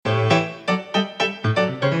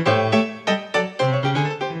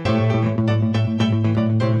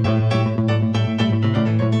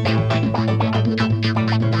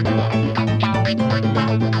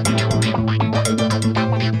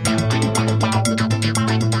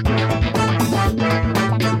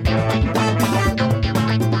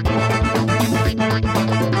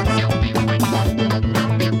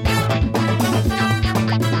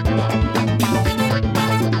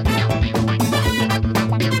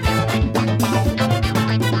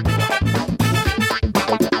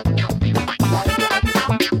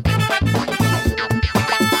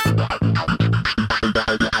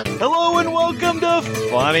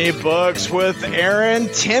Funny Books with Aaron,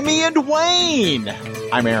 Timmy, and Wayne.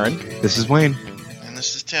 I'm Aaron. This is Wayne. And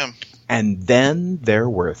this is Tim. And then there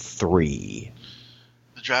were three.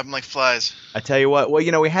 They drive them like flies. I tell you what,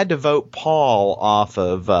 well, we had to vote Paul off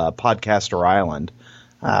of Podcaster Island,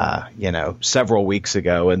 several weeks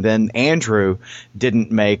ago. And then Andrew didn't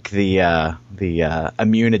make the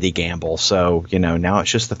immunity gamble. So, now it's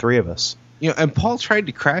just the three of us. And Paul tried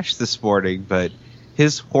to crash this morning, but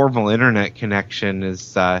his horrible internet connection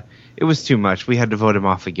is, it was too much. We had to vote him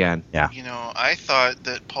off again. Yeah. I thought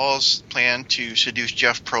that Paul's plan to seduce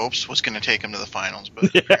Jeff Probst was going to take him to the finals,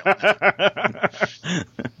 but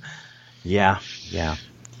Yeah.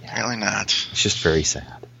 apparently not. It's just very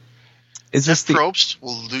sad. Is Jeff Probst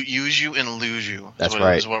will use you and lose you. That's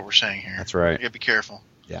right. Is what we're saying here. That's right. You gotta be careful.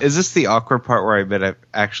 Yeah. Is this the awkward part where I bet I've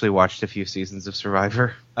actually watched a few seasons of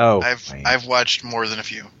Survivor? Oh, I've watched more than a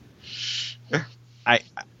few.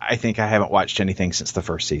 I think I haven't watched anything since the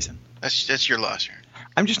first season. That's your loss here.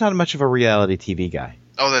 I'm just not much of a reality TV guy.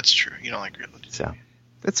 Oh, that's true. You don't like reality. So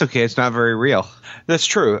that's okay. It's not very real. That's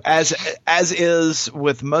true. As is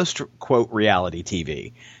with most quote reality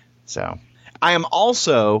TV. So I am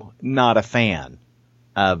also not a fan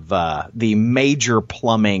of the major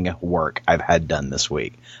plumbing work I've had done this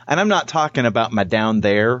week, and I'm not talking about my down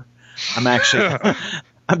there. I'm actually.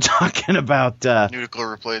 I'm talking about nuclear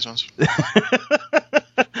replacements.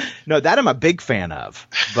 No, that I'm a big fan of.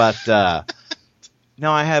 But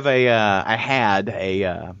no, I have I had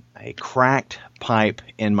a cracked pipe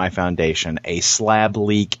in my foundation, a slab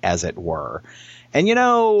leak, as it were.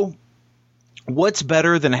 And what's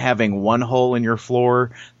better than having one hole in your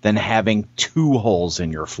floor than having two holes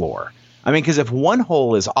in your floor? I mean, because if one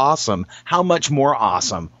hole is awesome, how much more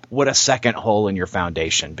awesome would a second hole in your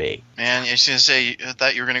foundation be? Man, I was going to say, I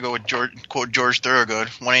thought you were going to go with George Thorogood.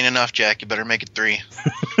 One ain't enough, Jack. You better make it three.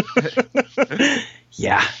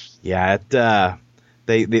 Yeah.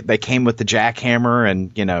 They came with the jackhammer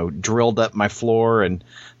and, drilled up my floor. And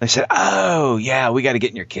they said, oh, yeah, we got to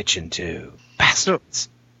get in your kitchen, too. Bastards.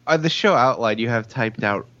 On the show outline, you have typed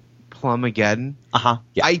out Plumageddon. Uh-huh.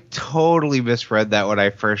 Yeah. I totally misread that when I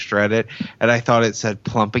first read it, and I thought it said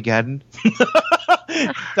Plumpageddon.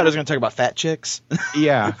 Thought I was going to talk about fat chicks.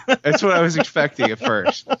 Yeah, that's what I was expecting at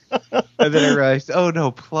first. And then I realized, oh no,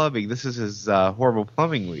 plumbing. This is his horrible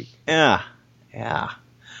plumbing week. Yeah.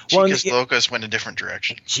 Chicas Locas went a different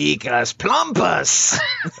direction. Chicas Plumpas.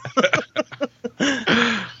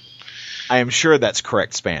 I am sure that's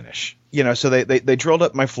correct Spanish. So they drilled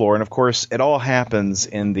up my floor, and of course it all happens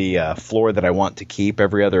in the floor that I want to keep.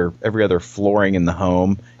 Every other flooring in the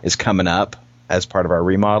home is coming up as part of our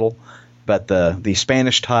remodel, but the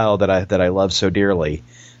Spanish tile that I love so dearly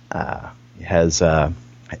has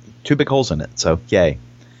two big holes in it. So yay.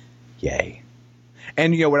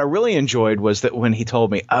 And what I really enjoyed was that when he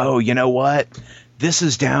told me, oh, you know what? This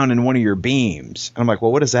is down in one of your beams. And I'm like,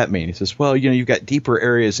 well, what does that mean? He says, well, you've got deeper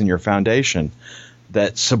areas in your foundation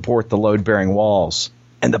that support the load-bearing walls,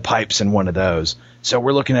 and the pipe's in one of those. So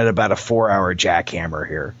we're looking at about a 4-hour jackhammer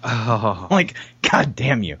here. Oh. I'm like, God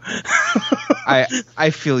damn you.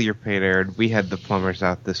 I feel your pain, Aaron. We had the plumbers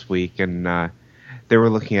out this week, and they were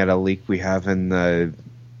looking at a leak we have in the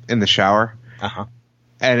shower. Uh-huh.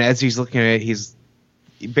 And as he's looking at it, he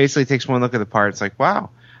basically takes one look at the part. It's like,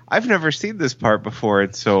 wow, I've never seen this part before.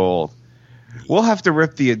 It's so old. We'll have to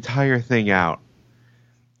rip the entire thing out.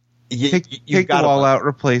 Take the wall out,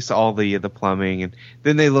 replace all the plumbing, and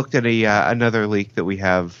then they looked at another leak that we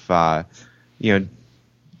have, a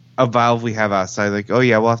valve we have outside. Like, oh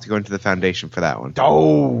yeah, we'll have to go into the foundation for that one.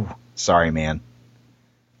 Oh, sorry, man.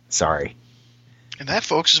 Sorry. And that,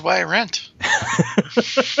 folks, is why I rent.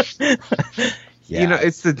 Yeah.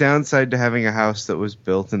 It's the downside to having a house that was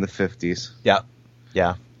built in the 50s. Yeah.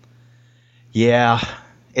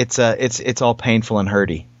 It's all painful and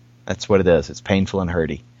hurty. That's what it is. It's painful and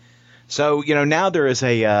hurty. So, now there is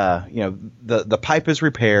the pipe is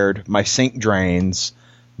repaired, my sink drains,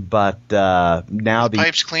 but now the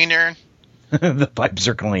pipe's clean, Aaron? The pipes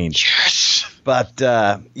are clean. Yes! But,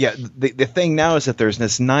 the thing now is that there's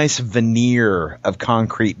this nice veneer of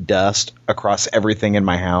concrete dust across everything in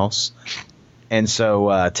my house. And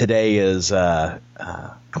so today is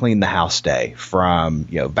clean the house day, from,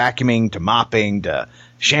 vacuuming to mopping to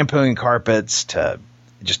shampooing carpets to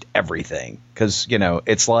just everything, because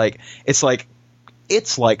it's like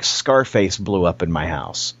Scarface blew up in my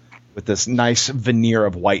house with this nice veneer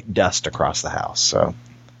of white dust across the house. So,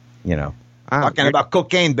 talking about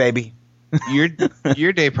cocaine, baby.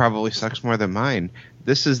 Your day probably sucks more than mine.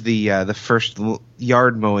 This is the first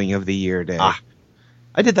yard mowing of the year day.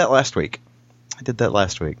 I did that last week.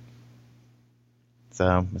 So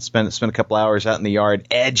Spent a couple hours out in the yard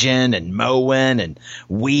edging and mowing and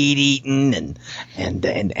weed eating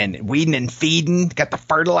and weeding and feeding. Got the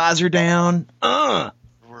fertilizer down.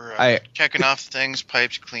 We're checking off things,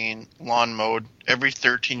 pipes clean, lawn mowed. Every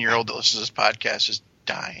 13-year-old that listens to this podcast is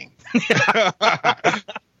dying.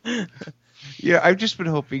 Yeah, I've just been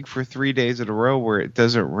hoping for 3 days in a row where it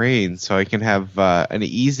doesn't rain so I can have an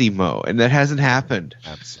easy mow, and that hasn't happened.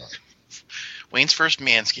 I'm sorry. Wayne's first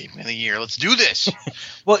manscaping of the year. Let's do this.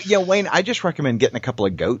 Well, yeah, Wayne, I just recommend getting a couple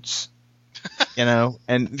of goats, and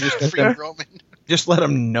just let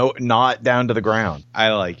them gnaw it down to the ground. I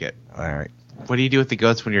like it. All right. What do you do with the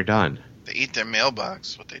goats when you're done? They eat their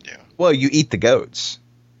mailbox. What they do. Well, you eat the goats.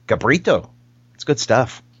 Cabrito. It's good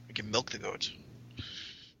stuff. You can milk the goats.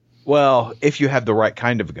 Well, if you have the right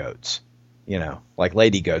kind of goats, like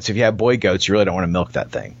lady goats. If you have boy goats, you really don't want to milk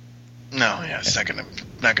that thing. No, yeah, it's not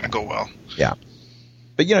gonna go well. Yeah.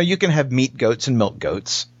 But, you can have meat goats and milk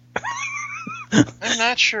goats. I'm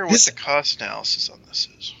not sure what the cost analysis on this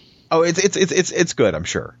is. Oh, it's good, I'm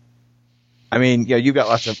sure. I mean, you got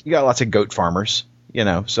lots of goat farmers,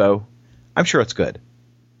 so I'm sure it's good.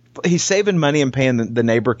 He's saving money and paying the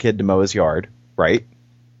neighbor kid to mow his yard, right?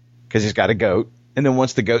 Because he's got a goat. And then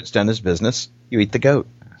once the goat's done his business, you eat the goat.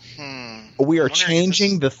 We are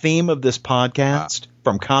changing the theme of this podcast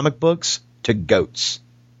from comic books to goats.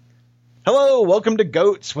 Hello, welcome to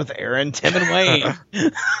Goats with Aaron, Tim, and Wayne.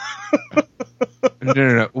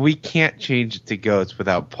 No. We can't change it to goats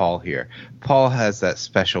without Paul here. Paul has that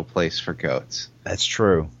special place for goats. That's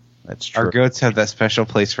true. Our goats have that special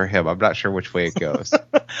place for him. I'm not sure which way it goes.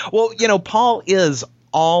 Well, Paul is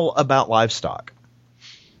all about livestock,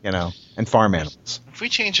 and farm animals. If we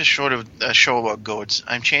change a show about goats,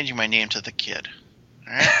 I'm changing my name to the kid.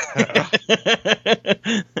 All right?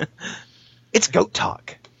 It's Goat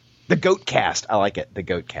Talk. The Goat Cast. I like it. The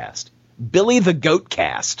Goat Cast. Billy the Goat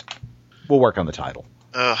Cast. We'll work on the title.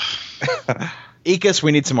 Ekis,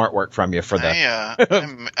 we need some artwork from you for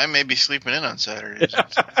that. I may be sleeping in on Saturdays.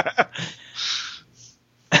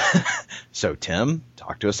 So, Tim,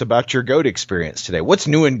 talk to us about your goat experience today. What's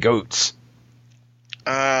new in goats?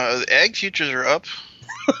 The ag futures are up.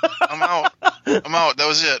 I'm out. That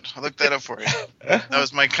was it. I looked that up for you. That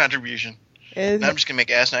was my contribution. And I'm just going to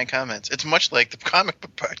make asinine comments. It's much like the comic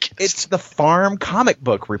book podcast. It's the farm comic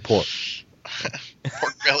book report.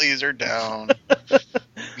 Pork bellies are down.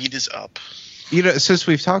 Meat is up. Since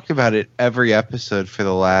we've talked about it every episode for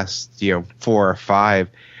the last 4 or 5,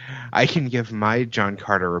 I can give my John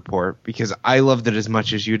Carter report because I loved it as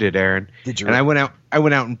much as you did, Aaron. Did you? And I went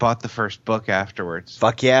out and bought the first book afterwards.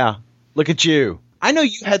 Fuck yeah! Look at you. I know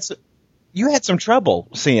you had some trouble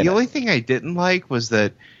seeing it. The only thing I didn't like was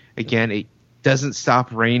that, again, it doesn't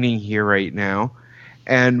stop raining here right now,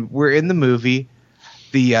 and we're in the movie.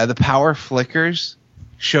 The power flickers.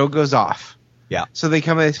 Show goes off. Yeah. So they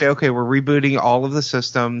come and they say, okay, we're rebooting all of the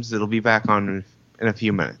systems. It'll be back on in a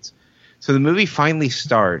few minutes. So the movie finally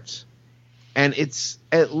starts, and it's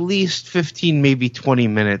at least 15, maybe 20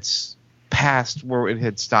 minutes past where it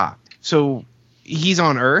had stopped. So he's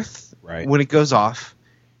on Earth when it goes off.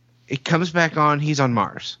 It comes back on. He's on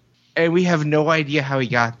Mars. And we have no idea how he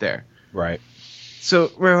got there. Right.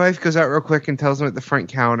 So my wife goes out real quick and tells him at the front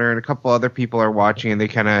counter, and a couple other people are watching, and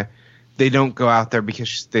they don't go out there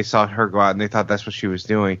because they saw her go out, and they thought that's what she was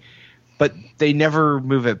doing. But they never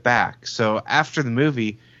move it back. So after the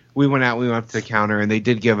movie, we went up to the counter, and they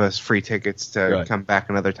did give us free tickets to come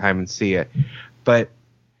back another time and see it. But,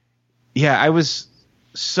 yeah, I was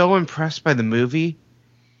so impressed by the movie,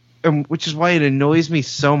 which is why it annoys me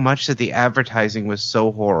so much that the advertising was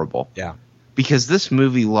so horrible. Yeah. Because this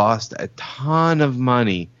movie lost a ton of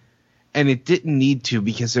money, and it didn't need to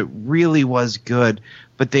because it really was good,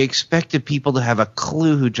 but they expected people to have a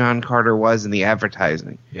clue who John Carter was in the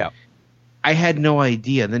advertising. Yeah. I had no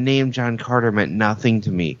idea. The name John Carter meant nothing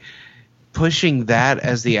to me. Pushing that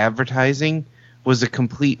as the advertising was a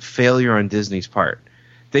complete failure on Disney's part.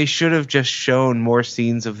 They should have just shown more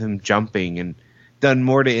scenes of him jumping and done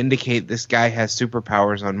more to indicate this guy has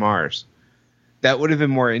superpowers on Mars. That would have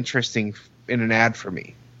been more interesting in an ad for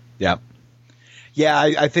me. Yeah. Yeah,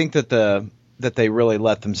 I think that they really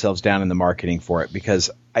let themselves down in the marketing for it because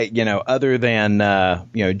other than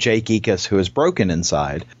Jake Ekis, who is broken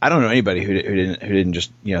inside, I don't know anybody who didn't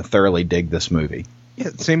just thoroughly dig this movie. Yeah,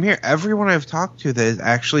 same here. Everyone I've talked to that has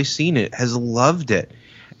actually seen it has loved it,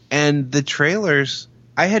 and the trailers.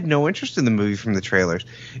 I had no interest in the movie from the trailers.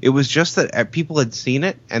 It was just that people had seen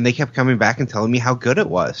it and they kept coming back and telling me how good it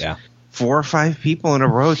was. Yeah. 4 or 5 people in a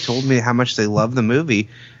row told me how much they loved the movie,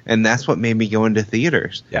 and that's what made me go into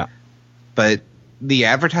theaters. Yeah. But the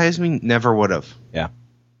advertising never would have. Yeah.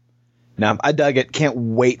 No, I dug it. Can't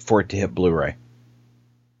wait for it to hit Blu-ray.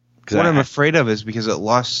 What I'm afraid of is because it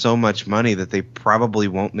lost so much money that they probably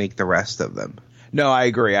won't make the rest of them. No, I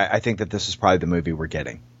agree. I think that this is probably the movie we're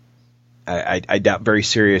getting. I doubt very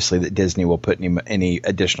seriously that Disney will put any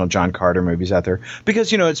additional John Carter movies out there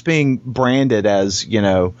because, it's being branded as,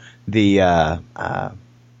 the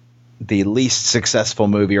least successful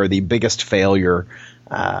movie or the biggest failure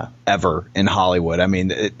ever in Hollywood. I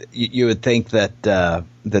mean, you would think that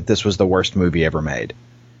this was the worst movie ever made.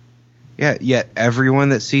 Yeah, yet everyone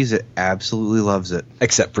that sees it absolutely loves it.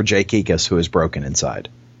 Except for Jake Ekus, who is broken inside.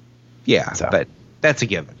 Yeah, but that's a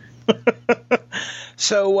given.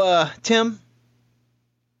 So, Tim,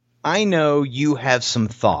 I know you have some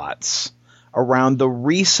thoughts around the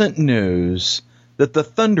recent news that the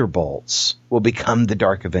Thunderbolts will become the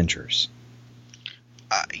Dark Avengers.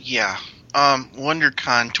 Yeah.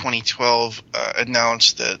 WonderCon 2012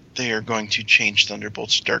 announced that they are going to change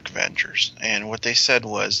Thunderbolts to Dark Avengers. And what they said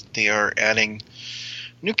was they are adding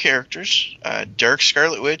new characters, Dark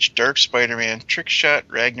Scarlet Witch, Dark Spider-Man, Trickshot,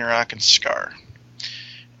 Ragnarok, and Scar.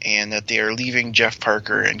 And that they are leaving Jeff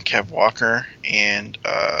Parker and Kev Walker and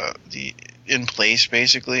in place,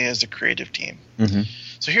 basically, as the creative team. Mm-hmm.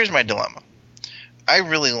 So here's my dilemma. I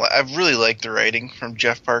really like the writing from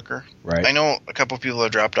Jeff Parker. Right. I know a couple of people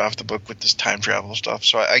have dropped off the book with this time travel stuff,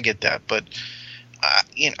 so I get that. But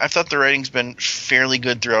I thought the writing's been fairly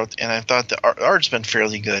good throughout, and I thought the art's been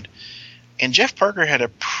fairly good. And Jeff Parker had a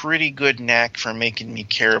pretty good knack for making me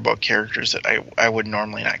care about characters that I would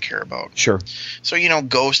normally not care about. Sure. So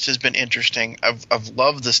Ghost has been interesting. I've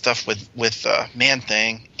loved the stuff with Man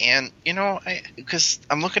Thing, and because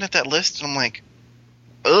I'm looking at that list and I'm like,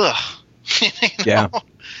 ugh. Yeah.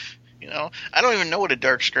 I don't even know what a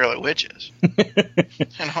Dark Scarlet Witch is.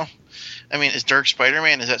 I mean, is Dark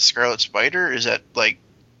Spider-Man, is that Scarlet Spider? Is that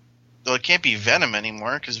well, it can't be Venom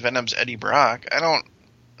anymore because Venom's Eddie Brock.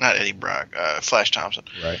 Not Eddie Brock, Flash Thompson.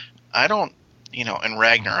 Right. I don't, and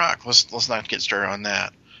Ragnarok. Let's not get started on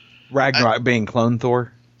that. Ragnarok being Clone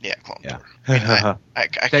Thor. Yeah, Clone Thor. I mean, I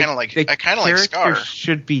kind of like Scar.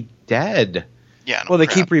 Should be dead. Yeah. Well, they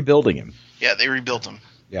keep rebuilding him. Yeah, they rebuilt him.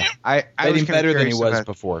 Yeah, I made was him better than he was about,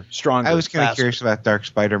 before. Stronger. I was kind of faster. curious about Dark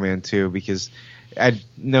Spider-Man too because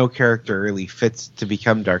no character really fits to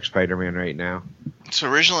become Dark Spider-Man right now. So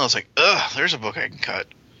originally I was like, ugh, there's a book I can cut.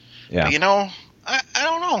 Yeah. But I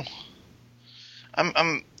don't know.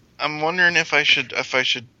 I'm wondering if I should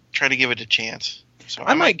try to give it a chance. So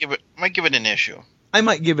I might give it an issue. I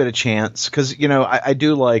might give it a chance because I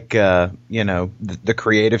do like the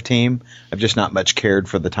creative team. I've just not much cared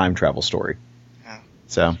for the time travel story. Yeah.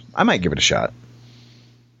 So I might give it a shot.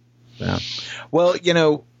 Yeah. Well,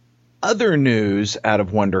 other news out of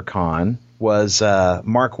WonderCon was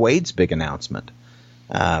Mark Waid's big announcement.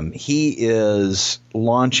 He is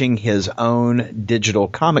launching his own digital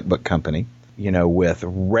comic book company, with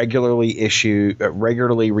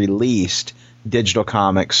regularly released digital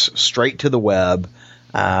comics straight to the web.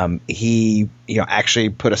 He, actually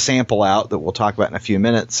put a sample out that we'll talk about in a few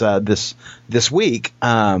minutes this week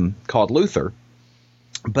called Luther.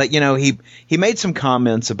 But, he made some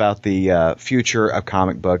comments about the future of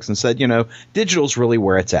comic books and said, digital's really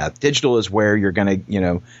where it's at. Digital is where you're going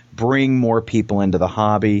to, bring more people into the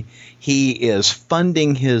hobby. He is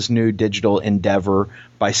funding his new digital endeavor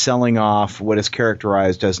by selling off what is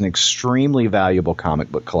characterized as an extremely valuable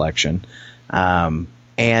comic book collection. And,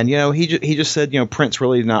 he just said, print's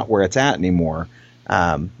really not where it's at anymore.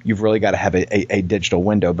 You've really got to have a digital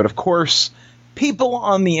window. But, of course, people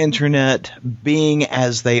on the internet, being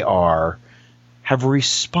as they are, have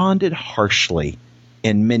responded harshly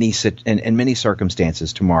in many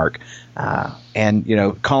circumstances to Mark,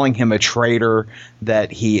 and calling him a traitor,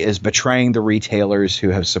 that he is betraying the retailers who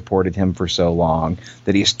have supported him for so long,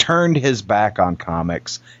 that he's turned his back on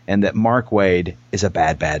comics, and that Mark Waid is a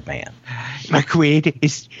bad man. Mark Waid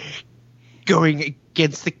is going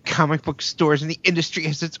against the comic book stores and the industry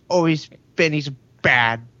as it's always been. He's a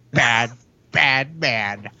bad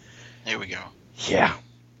man. There we go. Yeah.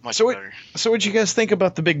 Much So better. what'd you guys think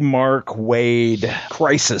about the big Mark Waid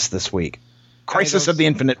crisis this week? Crisis of the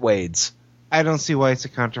Infinite Waids. I don't see why it's a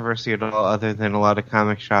controversy at all, other than a lot of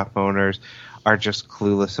comic shop owners are just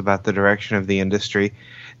clueless about the direction of the industry.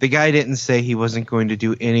 The guy didn't say he wasn't going to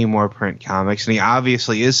do any more print comics, and he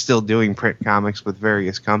obviously is still doing print comics with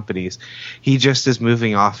various companies. He just is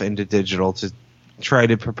moving off into digital to try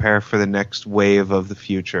to prepare for the next wave of the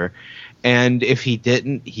future. And if he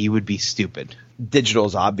didn't, he would be stupid. Digital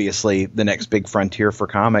is obviously the next big frontier for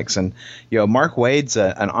comics, and Mark Waid's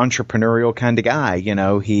an entrepreneurial kind of guy.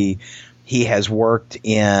 He He has worked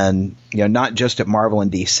in, not just at Marvel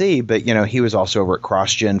and DC, but, he was also over at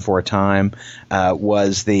CrossGen for a time,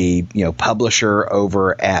 was the, publisher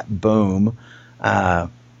over at Boom. The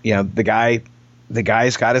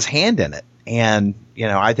guy's got his hand in it. And,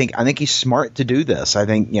 I think he's smart to do this. I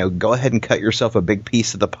think, go ahead and cut yourself a big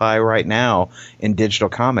piece of the pie right now in digital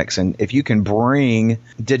comics. And if you can bring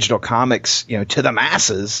digital comics, to the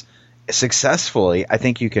masses successfully, I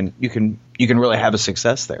think you can really have a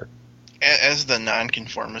success there. As the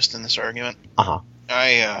nonconformist in this argument,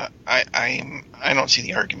 I don't see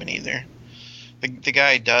the argument either. The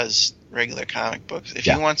guy does regular comic books. If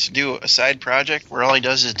he wants to do a side project where all he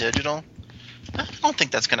does is digital, I don't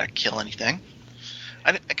think that's going to kill anything.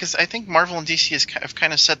 Because I think Marvel and DC have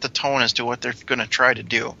kind of set the tone as to what they're going to try to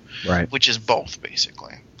do, right? Which is both,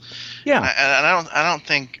 basically. Yeah, and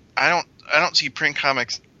I don't see print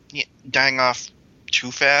comics dying off too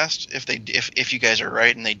fast if you guys are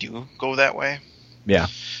right and they do go that way. Yeah,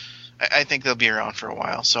 I think they'll be around for a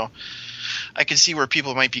while. So I can see where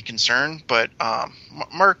people might be concerned, but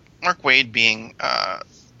Mark Waid being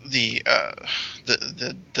the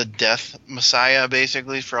death messiah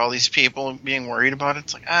basically for all these people being worried about it,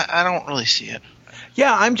 it's like I don't really see it.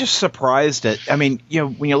 Yeah, I'm just surprised at. I mean,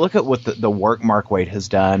 when you look at what the work Mark Waid has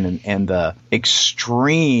done and the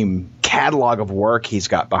extreme catalog of work he's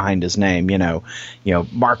got behind his name,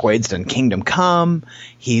 Mark Waid's done Kingdom Come.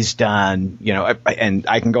 He's done, and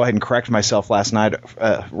I can go ahead and correct myself.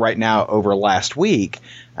 Right now, over last week,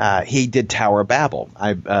 he did Tower of Babel.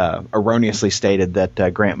 I erroneously stated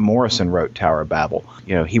that Grant Morrison wrote Tower of Babel.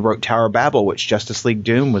 He wrote Tower of Babel, which Justice League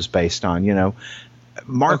Doom was based on.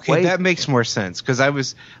 Mark Waid, that makes more sense because I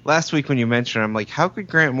was last week when you mentioned, I'm like, how could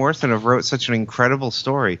Grant Morrison have wrote such an incredible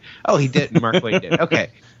story? Oh, he didn't. Mark Waid did. Okay,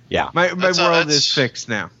 yeah, my world is fixed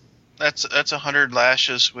now. That's 100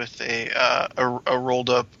 Lashes with a rolled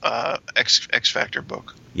up X Factor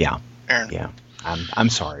book. Yeah, Aaron. Yeah, I'm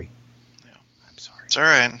sorry. Yeah. I'm sorry. It's all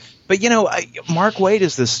right. But Mark Waid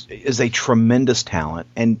is a tremendous talent,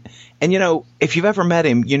 and if you've ever met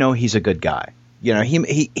him, he's a good guy.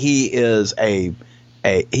 He is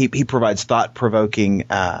he provides thought-provoking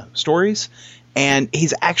stories, and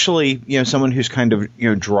he's actually someone who's kind of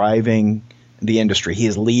driving the industry. He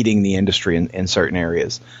is leading the industry in certain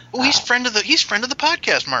areas. Well, he's friend of the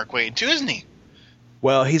podcast, Mark Waid, too, isn't he?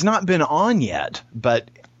 Well, he's not been on yet, but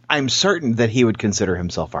I'm certain that he would consider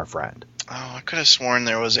himself our friend. Oh, I could have sworn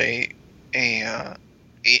there was a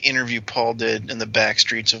interview Paul did in the back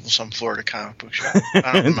streets of some Florida comic book shop.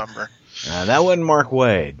 I don't remember. That wasn't Mark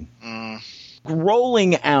Waid.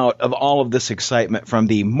 Rolling out of all of this excitement from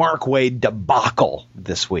the Mark Waid debacle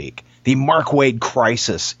this week, the Mark Waid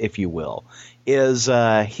crisis, if you will, is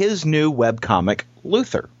his new webcomic,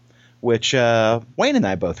 Luther, which Wayne and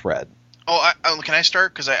I both read. Oh, can I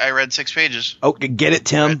start? Because I read 6 pages. Oh, get it,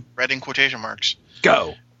 Tim? Read in quotation marks.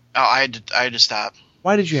 Go. Oh, I had to stop.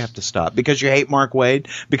 Why did you have to stop? Because you hate Mark Waid?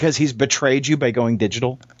 Because he's betrayed you by going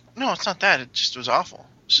digital? No, it's not that. It just was awful.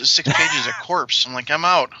 It's just 6 pages of corpse. I'm like, I'm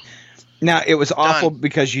out. Now, it was awful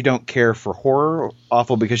because you don't care for horror?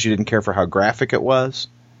 Awful because you didn't care for how graphic it was?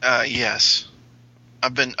 Yes.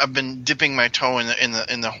 I've been dipping my toe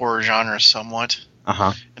in the horror genre somewhat.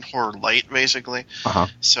 In horror light, basically.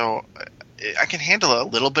 So I can handle a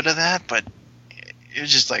little bit of that, but it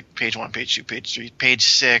was just like page 1, page 2, page 3, page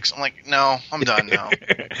 6. I'm like, no, I'm done now.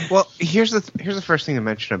 Well, here's the first thing to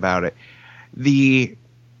mention about it.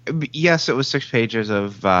 Yes, it was 6 pages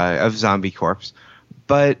of zombie corpse,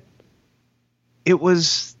 but it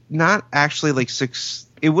was not actually like 6.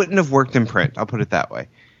 It wouldn't have worked in print. I'll put it that way.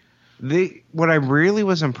 What I really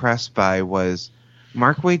was impressed by was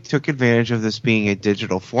Mark Waid took advantage of this being a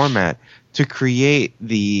digital format to create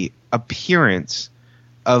the appearance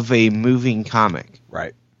of a moving comic.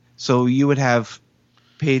 Right. So you would have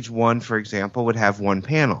page 1, for example, would have one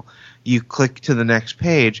panel. You click to the next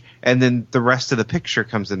page, and then the rest of the picture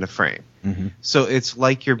comes into frame. Mm-hmm. So it's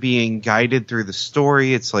like you're being guided through the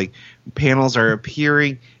story. It's like panels are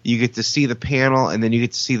appearing. You get to see the panel, and then you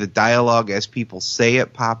get to see the dialogue as people say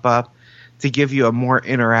it pop up to give you a more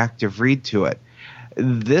interactive read to it.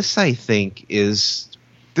 This, I think, is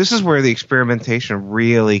where the experimentation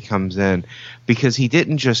really comes in, because he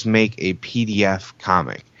didn't just make a PDF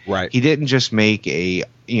comic. Right. He didn't just make a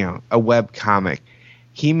web comic.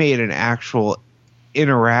 He made an actual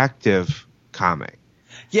interactive comic.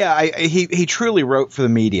 Yeah, he truly wrote for the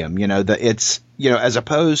medium. It's as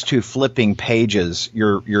opposed to flipping pages,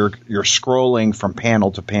 you're scrolling from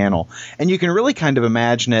panel to panel, and you can really kind of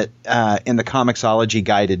imagine it in the Comixology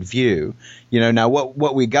guided view. Now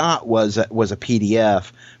what we got was a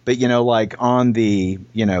PDF, but like on the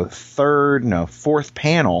fourth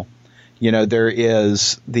panel, There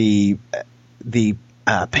is the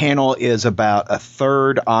panel is about a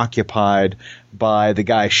third occupied by the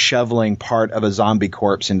guy shoveling part of a zombie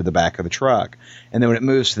corpse into the back of the truck. And then when it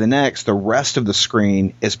moves to the next, the rest of the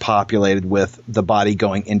screen is populated with the body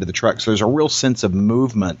going into the truck. So there's a real sense of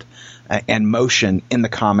movement and motion in the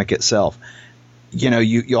comic itself.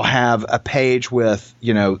 You'll have a page with,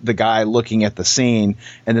 the guy looking at the scene,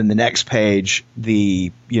 and then the next page,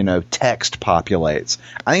 the, text populates.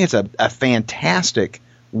 I think it's a fantastic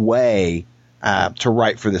way to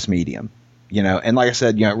write for this medium, and like I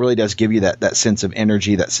said, it really does give you that sense of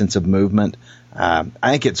energy, that sense of movement. I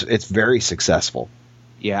think it's very successful.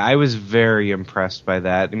 Yeah, I was very impressed by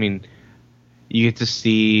that. I mean, you get to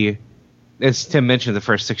see, as Tim mentioned, the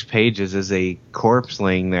first 6 pages is a corpse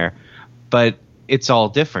laying there, but it's all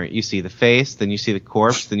different. You see the face, then you see the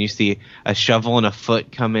corpse, then you see a shovel and a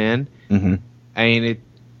foot come in. Mm-hmm. I mean,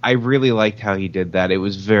 I really liked how he did that. It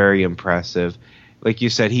was very impressive. Like you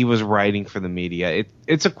said, he was writing for the media.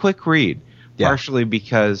 It's a quick read, partially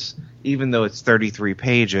because even though it's 33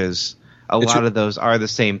 pages, a lot of those are the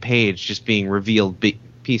same page, just being revealed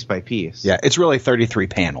piece by piece. Yeah, it's really 33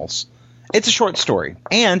 panels. It's a short story.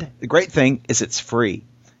 And the great thing is it's free.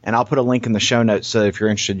 And I'll put a link in the show notes so if you're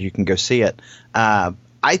interested, you can go see it. I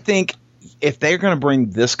think if they're going to bring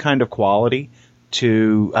this kind of quality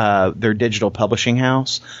to their digital publishing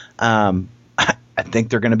house, I think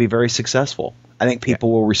they're going to be very successfly. I think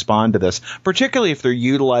people will respond to this, particularly if they're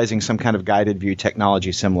utilizing some kind of guided view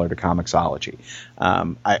technology similar to Comixology.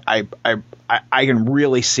 I can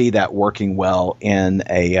really see that working well in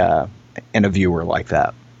a viewer like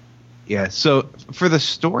that. Yeah. So for the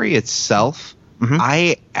story itself,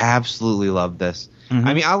 I absolutely love this.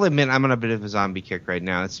 I mean, I'll admit I'm on a bit of a zombie kick right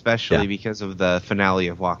now, especially because of the finale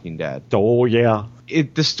of Walking Dead. Oh, yeah.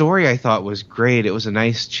 The story I thought was great. It was a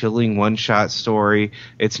nice, chilling one-shot story.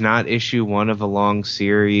 It's not issue 1 of a long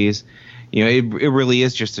series. It really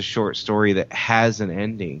is just a short story that has an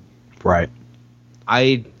ending. Right.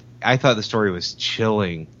 I thought the story was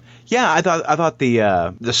chilling. Yeah, I thought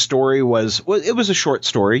the story was a short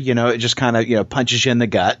story. It just kind of punches you in the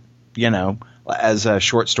gut. As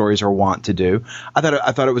short stories are wont to do. I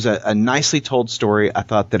thought it was a nicely told story. I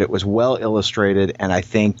thought that it was well illustrated, and I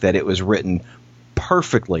think that it was written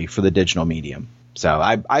perfectly for the digital medium. So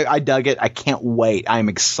I dug it. I can't wait. I'm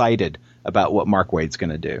excited about what Mark Waid's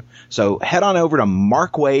going to do. So head on over to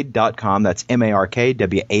markwaid.com. That's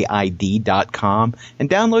MarkWaid.com, and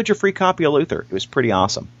download your free copy of Luther. It was pretty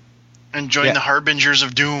awesome. And join the Harbingers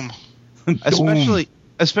of Doom.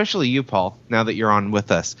 Especially you, Paul, now that you're on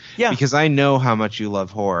with us. Yeah. Because I know how much you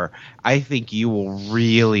love horror. I think you will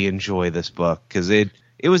really enjoy this book because it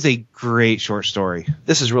was a great short story.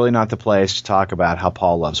 This is really not the place to talk about how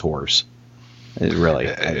Paul loves horrors. It really.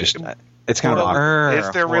 It's kind of awkward.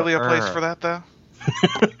 Is there really a place for that, though?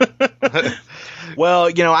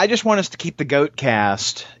 Well, I just want us to keep the goat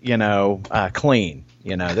cast, clean.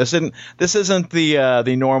 This isn't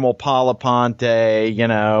the normal Paula Ponte,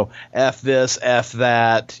 F this, F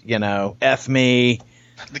that, F me.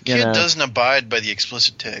 The kid doesn't abide by the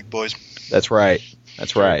explicit tag, boys. That's right.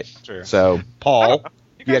 True. So, Paul,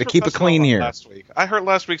 you got to keep it clean here. Last week. I heard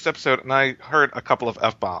last week's episode, and I heard a couple of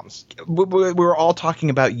F-bombs. We were all talking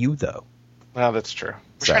about you, though. Well, that's true.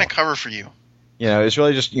 We're trying to cover for you. It's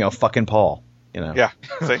really just, fucking Paul, Yeah,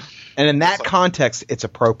 see? And in that context, it's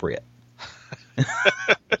appropriate.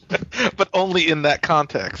 But only in that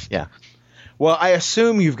context. Yeah. Well, I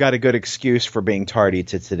assume you've got a good excuse for being tardy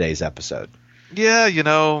to today's episode. Yeah,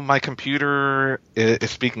 my computer is,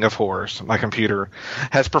 speaking of horrors, my computer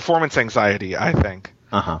has performance anxiety, I think.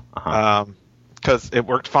 Because it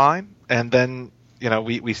worked fine, and then,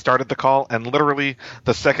 we started the call, and literally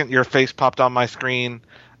the second your face popped on my screen,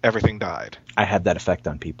 everything died. I have that effect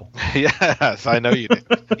on people. Yes, I know you do. You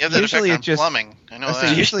have that Usually effect on plumbing. I know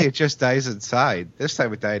that. Usually it just dies inside. This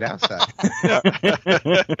time it died outside.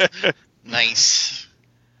 Nice.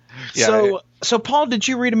 Yeah, So Paul, did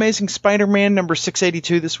you read Amazing Spider-Man number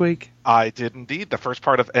 682 this week? I did indeed. The first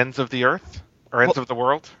part of Ends of the Earth, or Ends of the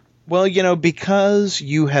World. Well, because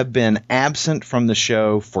you have been absent from the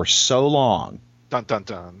show for so long. Dun, dun,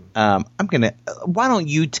 dun. Why don't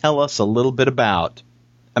you tell us a little bit about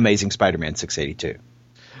Amazing Spider-Man 682?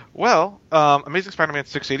 Well, Amazing Spider-Man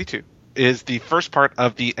 682 is the first part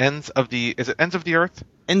of the Ends of the Earth?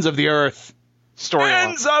 Ends of the Earth. Story.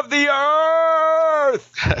 Ends of the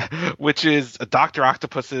Earth! Which is Dr.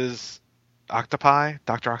 Octopus's master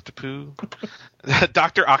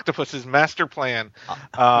plan.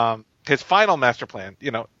 His final master plan.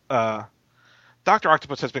 Dr.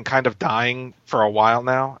 Octopus has been kind of dying for a while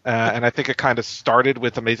now, and I think it kind of started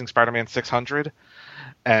with Amazing Spider-Man 600.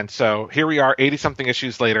 And so here we are 80-something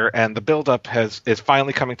issues later, and the buildup is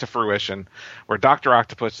finally coming to fruition, where Dr.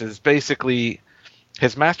 Octopus is basically,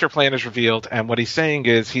 his master plan is revealed, and what he's saying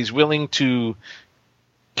is he's willing to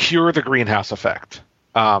cure the greenhouse effect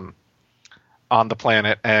on the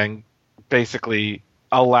planet and basically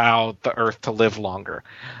allow the Earth to live longer.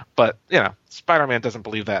 But, Spider-Man doesn't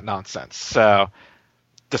believe that nonsense. So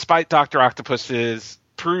despite Dr. Octopus's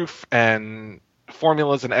proof and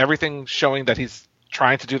formulas and everything showing that he's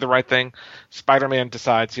trying to do the right thing, Spider-Man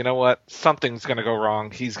decides, you know what, something's going to go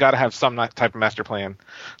wrong. He's got to have some type of master plan.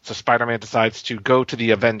 So Spider-Man decides to go to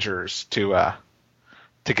the Avengers to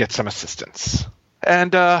get some assistance.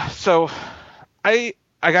 And so I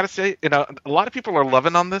got to say, a lot of people are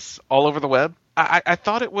loving on this all over the web. I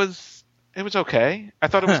thought it was okay. I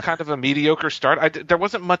thought it was kind of a mediocre start. There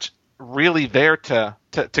wasn't much really there to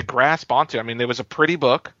grasp onto. I mean, it was a pretty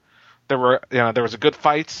book. There was a good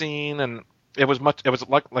fight scene, and it was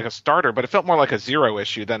like a starter, but it felt more like a zero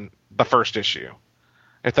issue than the first issue,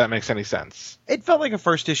 if that makes any sense. It felt like a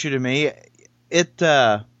first issue to me.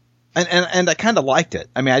 And I kind of liked it.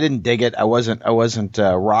 I mean, I didn't dig it. I wasn't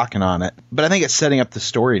rocking on it, but I think it's setting up the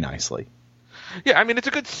story nicely. Yeah, I mean, it's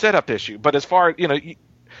a good setup issue, but as far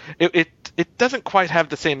it doesn't quite have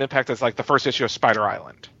the same impact as like the first issue of Spider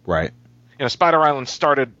Island. Right. Spider Island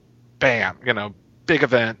started, bam, big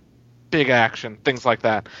event, big action, things like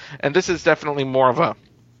that. And this is definitely more of a,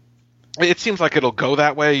 it seems like it'll go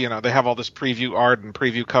that way. They have all this preview art and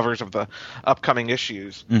preview covers of the upcoming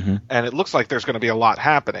issues, and it looks like there's going to be a lot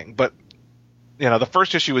happening. But, the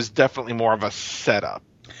first issue is definitely more of a setup.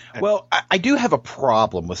 Well, I do have a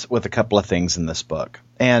problem with a couple of things in this book.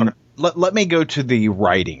 And let me go to the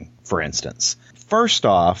writing, for instance. First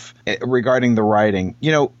off, regarding the writing,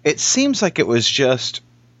 it seems like it was just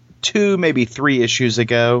 2, maybe 3 issues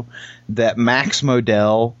ago that Max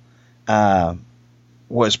Modell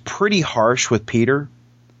was pretty harsh with Peter.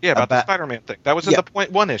 Yeah, about the Spider-Man thing. That was in the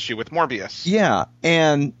 .1 issue with Morbius. Yeah,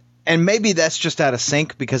 and maybe that's just out of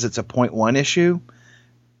sync because it's a .1 issue.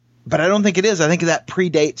 But I don't think it is. I think that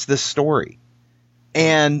predates this story.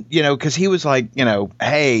 And, because he was like,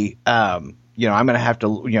 hey, I'm going to have to,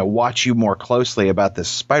 watch you more closely about this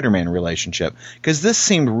Spider-Man relationship. Because this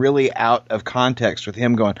seemed really out of context with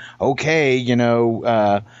him going, okay,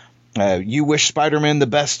 you wish Spider-Man the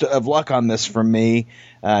best of luck on this from me.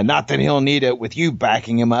 Not that he'll need it with you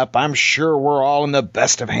backing him up. I'm sure we're all in the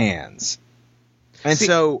best of hands. And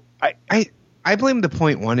so I blame the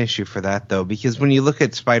 .1 issue for that, though, because when you look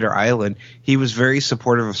at Spider Island, he was very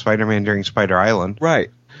supportive of Spider-Man during Spider Island.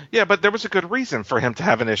 Right. Yeah, but there was a good reason for him to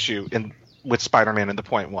have an issue with Spider-Man in the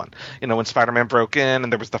 .1. When Spider-Man broke in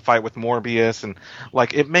and there was the fight with Morbius, and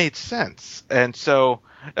it made sense. And so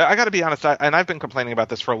I got to be honest, and I've been complaining about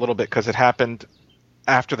this for a little bit because it happened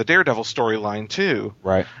after the Daredevil storyline too.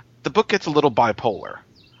 Right. The book gets a little bipolar.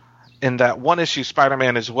 In that one issue,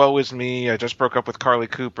 Spider-Man is woe is me. I just broke up with Carly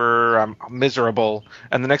Cooper. I'm miserable.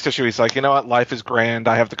 And the next issue, he's like, you know what? Life is grand.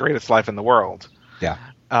 I have the greatest life in the world. Yeah.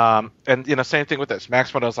 And same thing with this.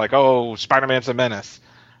 Max Modell's like, oh, Spider-Man's a menace.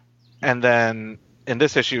 And then in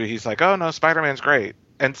this issue, he's like, oh no, Spider-Man's great.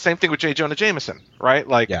 And same thing with J. Jonah Jameson, right?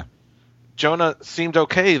 Jonah seemed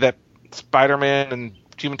okay that Spider-Man and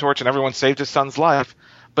Human Torch and everyone saved his son's life,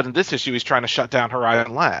 but in this issue, he's trying to shut down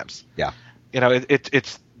Horizon Labs. Yeah.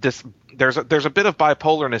 It's this. There's a bit of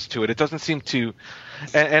bipolarness to it. It doesn't seem to,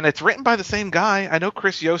 and it's written by the same guy. I know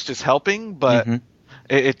Chris Yost is helping, but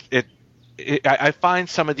I find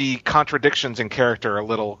some of the contradictions in character a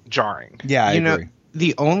little jarring. Yeah, I agree.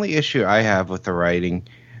 The only issue I have with the writing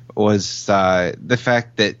was the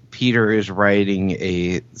fact that Peter is writing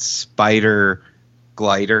a spider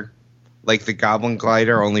glider, like the Goblin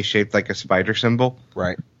glider, only shaped like a spider symbol.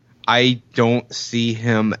 Right. I don't see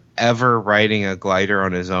him ever writing a glider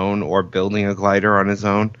on his own or building a glider on his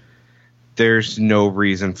own. There's no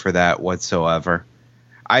reason for that whatsoever.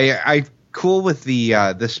 I cool with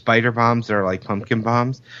the spider bombs that are like pumpkin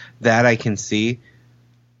bombs. That I can see.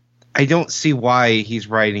 I don't see why he's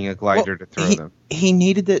writing a glider to throw them. He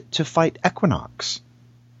needed it to fight Equinox.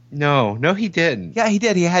 No, he didn't. Yeah, he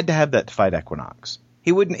did. He had to have that to fight Equinox.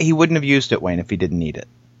 He wouldn't have used it, Wayne, if he didn't need it.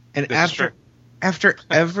 And after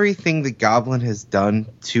everything the Goblin has done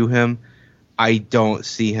to him, I don't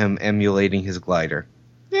see him emulating his glider.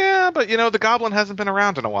 Yeah, but the Goblin hasn't been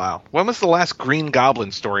around in a while. When was the last Green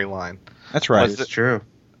Goblin storyline? That's right. It's true.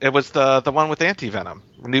 It was the one with Anti-Venom,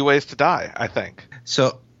 New Ways to Die, I think.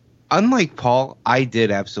 So, unlike Paul, I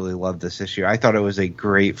did absolutely love this issue. I thought it was a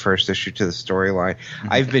great first issue to the storyline. Mm-hmm.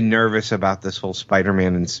 I've been nervous about this whole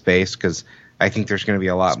Spider-Man in space because I think there's going to be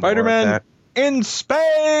a lot more of that. Spider-Man in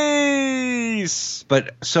space!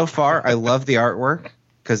 But so far, I love the artwork.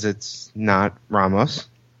 because it's not Ramos.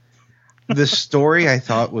 The story I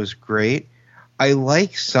thought was great. I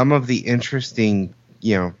like some of the interesting,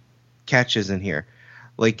 catches in here,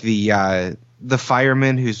 like the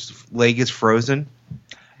fireman whose leg is frozen.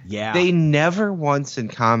 Yeah. They never once in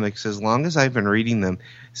comics, as long as I've been reading them,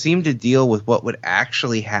 seem to deal with what would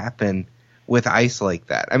actually happen with ice like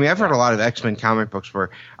that. I mean, I've read a lot of X-Men comic books where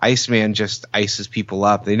Iceman just ices people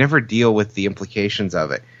up. They never deal with the implications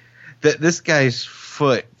of it. This guy's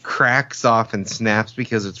foot cracks off and snaps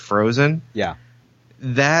because it's frozen. Yeah.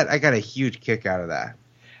 That, I got a huge kick out of that.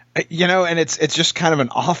 And it's just kind of an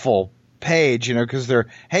awful page, because they're,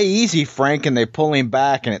 hey, easy, Frank, and they pull him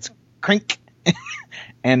back, and it's crink.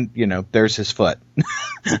 And, there's his foot,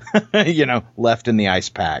 left in the ice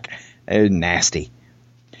pack. Nasty.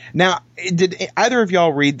 Now, did either of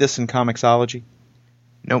y'all read this in Comixology?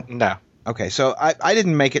 Nope. No. Okay, so I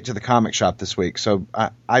didn't make it to the comic shop this week, so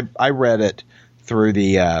I read it through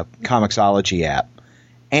the Comixology app.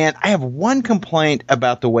 And I have one complaint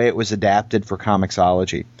about the way it was adapted for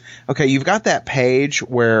Comixology. Okay, you've got that page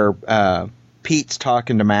where Pete's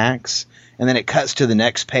talking to Max, and then it cuts to the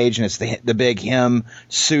next page, and it's the big him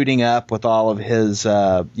suiting up with all of his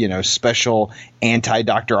special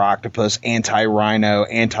anti-Dr. Octopus, anti-Rhino,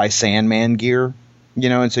 anti-Sandman gear.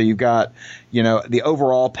 And so you've got, the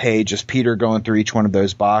overall page is Peter going through each one of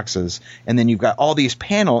those boxes, and then you've got all these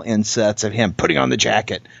panel insets of him putting on the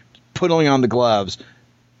jacket, putting on the gloves,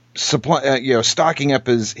 stocking up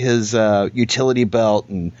his utility belt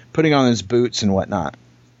and putting on his boots and whatnot.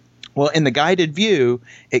 Well, in the guided view,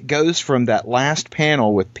 it goes from that last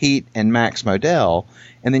panel with Pete and Max Modell,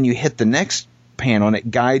 and then you hit the next panel, and it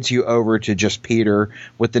guides you over to just Peter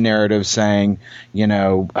with the narrative saying,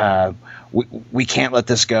 we can't let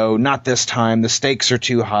this go, not this time, the stakes are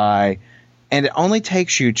too high. And it only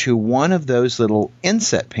takes you to one of those little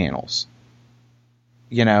inset panels,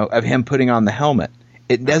 of him putting on the helmet.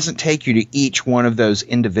 It doesn't take you to each one of those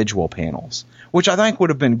individual panels, which I think would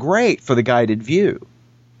have been great for the guided view.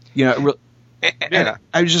 And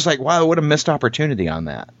I was just like, wow, what a missed opportunity on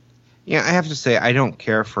that. Yeah, I have to say, I don't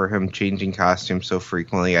care for him changing costumes so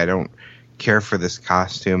frequently. I don't care for this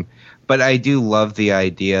costume. But I do love the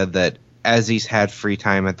idea that as he's had free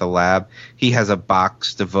time at the lab, he has a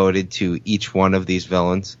box devoted to each one of these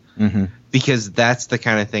villains. Mm-hmm. Because that's the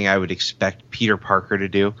kind of thing I would expect Peter Parker to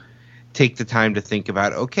do. Take the time to think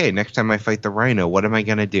about, okay, next time I fight the Rhino, what am I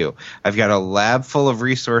going to do? I've got a lab full of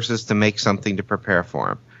resources to make something to prepare for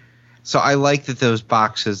him. So I like that those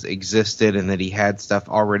boxes existed and that he had stuff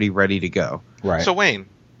already ready to go. Right. So, Wayne,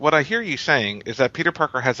 what I hear you saying is that Peter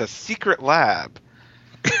Parker has a secret lab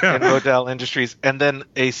in Modell Industries and then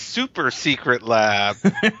a super secret lab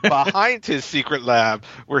behind his secret lab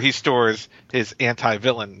where he stores his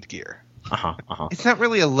anti-villain gear. It's not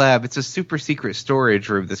really a lab. It's a super secret storage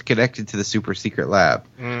room that's connected to the super secret lab.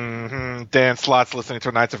 Mm-hmm. Dan Slott's listening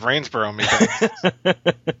to Knights of Rainsborough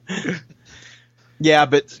meetings. Yeah,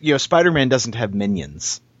 but Spider-Man doesn't have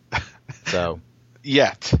minions, so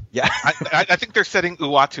yet. Yeah, I think they're setting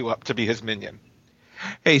Uatu up to be his minion.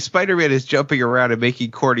 Hey, Spider-Man is jumping around and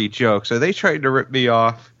making corny jokes. Are they trying to rip me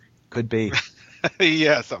off? Could be.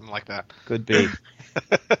 Yeah, something like that. Could be.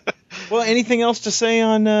 Well, anything else to say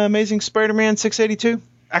on Amazing Spider-Man 682?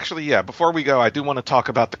 Actually, yeah. Before we go, I do want to talk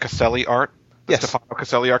about the Caselli art. Yes. Stefano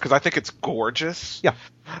Caselli art, because I think it's gorgeous. Yeah.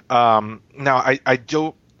 Now, I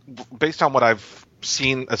do, based on what I've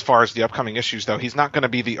seen as far as the upcoming issues, though, he's not going to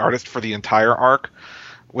be the artist for the entire arc,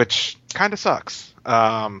 which kind of sucks.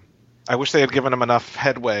 I wish they had given him enough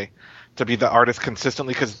headway to be the artist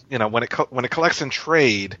consistently, because when it collects in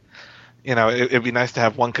trade, it'd be nice to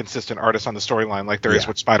have one consistent artist on the storyline like there is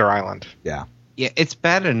with Spider Island. Yeah. Yeah, it's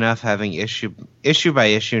bad enough having issue by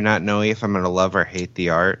issue, not knowing if I'm going to love or hate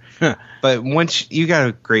the art. But once you got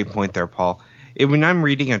a great point there, Paul. When I'm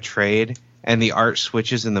reading a trade and the art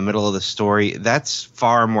switches in the middle of the story, that's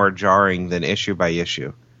far more jarring than issue by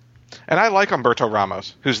issue. And I like Humberto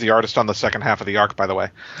Ramos, who's the artist on the second half of the arc, by the way.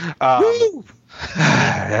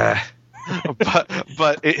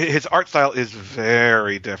 But his art style is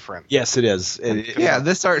very different. Yes, it is.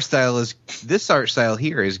 This art style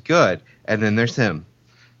here is good, and then there's him.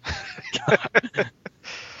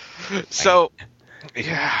 So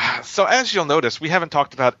as you'll notice, we haven't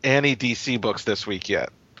talked about any DC books this week yet.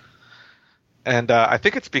 And I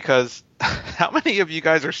think it's because how many of you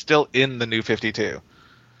guys are still in the New 52?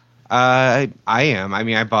 I am. I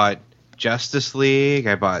mean, I bought Justice League,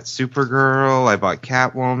 I bought Supergirl, I bought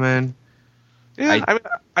Catwoman. Yeah,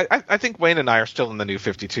 I think Wayne and I are still in the New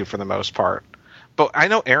 52 for the most part. But I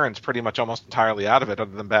know Aaron's pretty much almost entirely out of it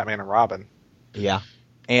other than Batman and Robin. Yeah.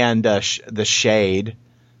 And the Shade.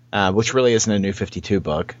 which really isn't a New 52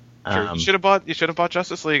 book. Sure. You should have bought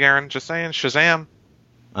Justice League, Aaron. Just saying, Shazam.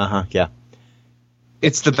 Yeah.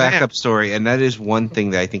 It's the backup story, and that is one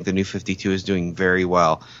thing that I think the New 52 is doing very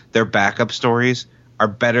well. Their backup stories are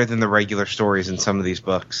better than the regular stories in some of these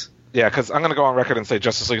books. Yeah, because I'm going to go on record and say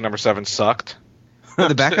Justice League number 7 sucked.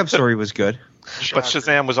 The backup story was good. But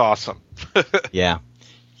Shazam was awesome. Yeah.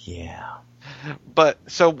 But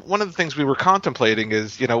so one of the things we were contemplating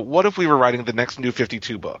is, what if we were writing the next New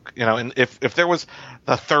 52 book? And if there was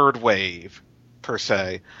the third wave, per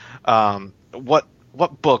se,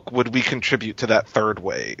 what book would we contribute to that third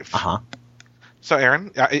wave? So,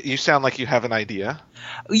 Aaron, you sound like you have an idea.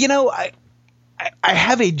 I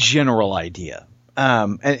have a general idea.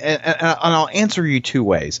 And I'll answer you two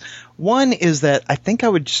ways. One is that I think I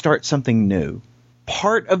would start something new.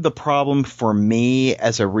 Part of the problem for me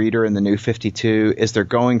as a reader in the New 52 is they're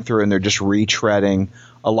going through and they're just retreading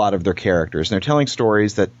a lot of their characters. And they're telling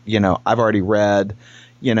stories that, I've already read,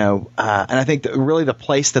 and I think that really the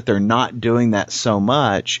place that they're not doing that so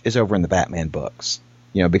much is over in the Batman books,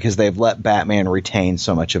 because they've let Batman retain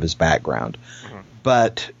so much of his background. Mm-hmm.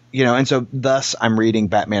 But, and so thus I'm reading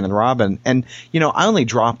Batman and Robin. And, I only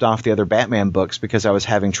dropped off the other Batman books because I was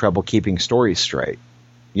having trouble keeping stories straight.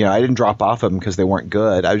 I didn't drop off of them because they weren't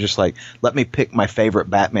good. I was just like, let me pick my favorite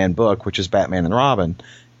Batman book, which is Batman and Robin,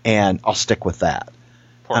 and I'll stick with that.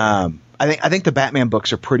 I think the Batman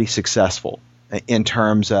books are pretty successful in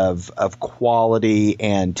terms of quality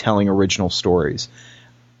and telling original stories.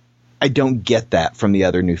 I don't get that from the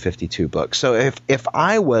other New 52 books. So if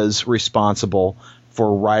I was responsible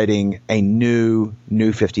for writing a New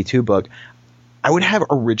 52 book, I would have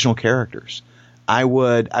original characters. I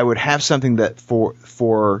would have something that for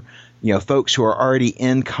folks who are already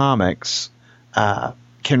in comics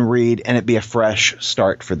can read, and it be a fresh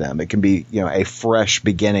start for them. It can be a fresh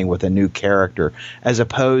beginning with a new character, as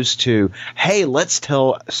opposed to, hey, let's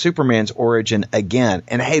tell Superman's origin again,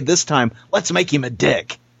 and hey, this time let's make him a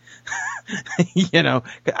dick. I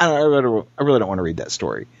really don't want to read that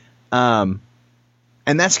story. And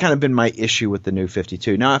that's kind of been my issue with the New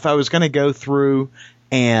 52. Now, if I was going to go through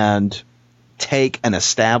and take an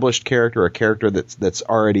established character, a character that's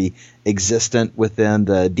already existent within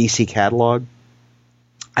the DC catalog,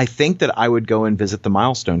 I think that I would go and visit the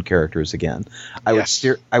Milestone characters again. I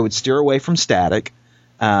would steer away from Static,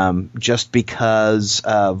 just because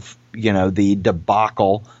of the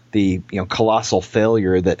debacle, the colossal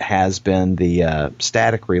failure that has been the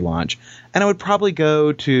Static relaunch, and I would probably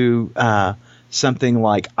go to something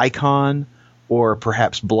like Icon or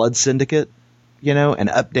perhaps Blood Syndicate, and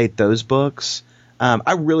update those books.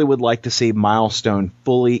 I really would like to see Milestone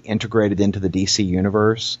fully integrated into the DC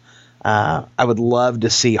universe. I would love to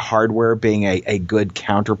see Hardware being a good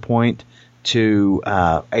counterpoint to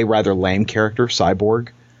a rather lame character, Cyborg.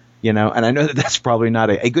 And I know that that's probably not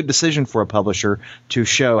a good decision for a publisher to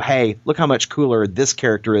show, hey, look how much cooler this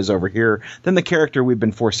character is over here than the character we've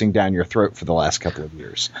been forcing down your throat for the last couple of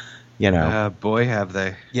years. Boy, have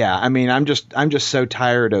they. Yeah, I mean, I'm just so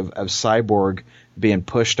tired of Cyborg being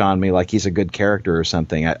pushed on me like he's a good character or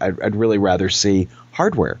something. I'd really rather see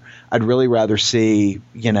Hardware. I'd really rather see,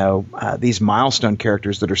 these Milestone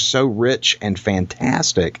characters that are so rich and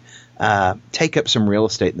fantastic take up some real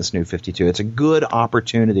estate in this New 52. It's a good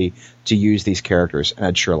opportunity to use these characters, and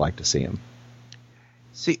I'd sure like to see them.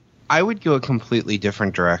 See, I would go a completely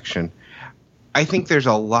different direction. I think there's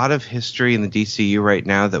a lot of history in the DCU right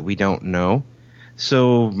now that we don't know.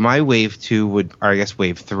 So my wave 2 would, or I guess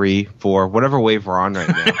wave 3, 4, whatever wave we're on right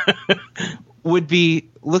now, would be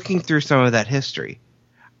looking through some of that history.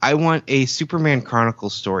 I want a Superman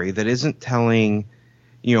Chronicles story that isn't telling,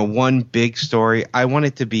 one big story. I want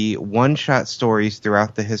it to be one-shot stories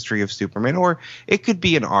throughout the history of Superman, or it could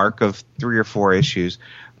be an arc of 3 or 4 issues.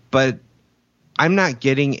 But I'm not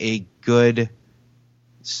getting a good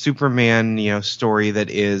Superman, story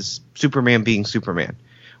that is Superman being Superman.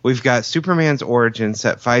 We've got Superman's origin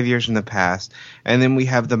set 5 years in the past, and then we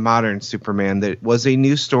have the modern Superman that was a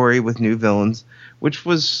new story with new villains, which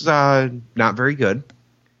was not very good.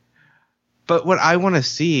 But what I want to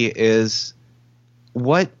see is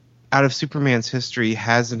what out of Superman's history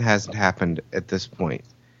has and hasn't happened at this point.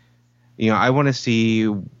 I want to see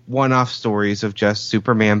one-off stories of just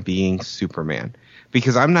Superman being Superman,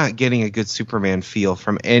 because I'm not getting a good Superman feel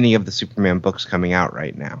from any of the Superman books coming out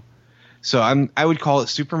right now. So I would call it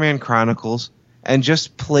Superman Chronicles and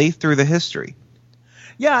just play through the history.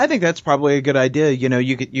 Yeah, I think that's probably a good idea.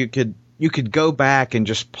 You could go back and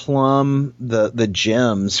just plumb the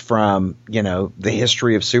gems from, the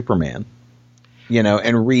history of Superman,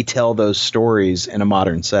 and retell those stories in a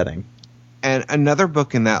modern setting. And another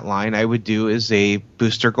book in that line I would do is a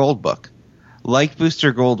Booster Gold book. Like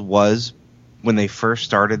Booster Gold was when they first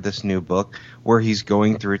started this new book, where he's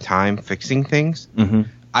going through time fixing things. Mm-hmm.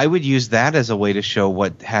 I would use that as a way to show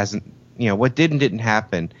what didn't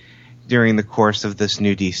happen during the course of this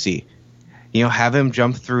new DC. Have him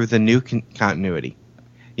jump through the new continuity.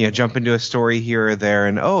 Jump into a story here or there,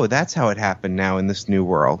 and that's how it happened now in this new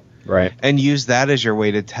world. Right. And use that as your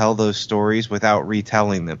way to tell those stories without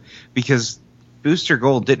retelling them. Because Booster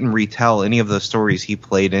Gold didn't retell any of those stories he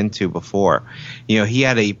played into before. He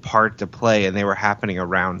had a part to play, and they were happening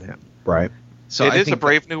around him. Right. So it is a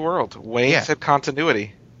brave new world. Wayne said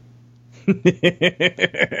continuity.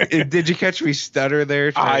 Did you catch me stutter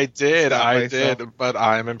there? I did, but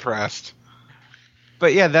I'm impressed.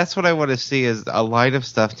 But yeah, that's what I want to see, is a line of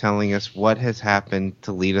stuff telling us what has happened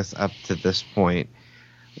to lead us up to this point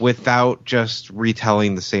without just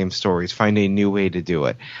retelling the same stories. Find a new way to do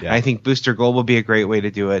it. Yeah. I think Booster Gold will be a great way to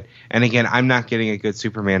do it. And again, I'm not getting a good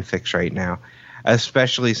Superman fix right now,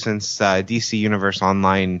 especially since DC Universe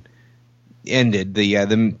Online ended.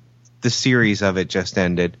 The series of it just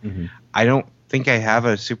ended. Mm-hmm. I don't think I have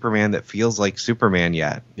a Superman that feels like Superman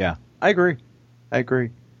yet. Yeah, I agree.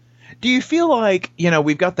 Do you feel like,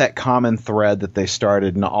 we've got that common thread that they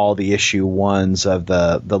started in all the issue ones of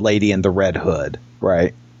the Lady in the Red Hood,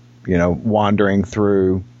 right? Wandering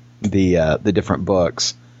through the different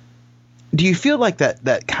books. Do you feel like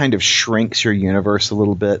that kind of shrinks your universe a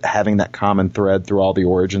little bit, having that common thread through all the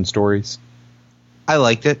origin stories? I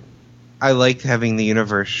liked it. I liked having the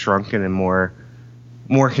universe shrunken and more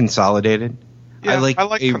consolidated. Yeah, I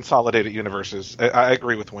like consolidated universes. I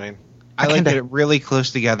agree with Wayne. I like it really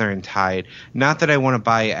close together and tied. Not that I want to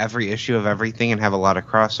buy every issue of everything and have a lot of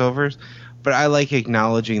crossovers, but I like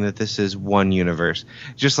acknowledging that this is one universe.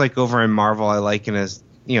 Just like over in Marvel, I like it as,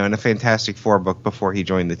 in a Fantastic Four book before he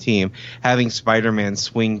joined the team, having Spider-Man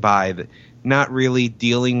swing by, not really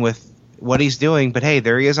dealing with what he's doing, but hey,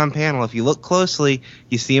 there he is on panel. If you look closely,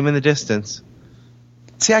 you see him in the distance.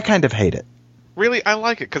 See, I kind of hate it. Really, I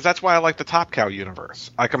like it, because that's why I like the Top Cow universe.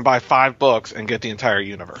 I can buy 5 books and get the entire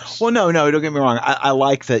universe. Well, no, don't get me wrong. I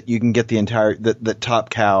like that you can get the entire that Top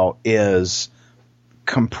Cow is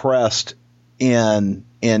compressed in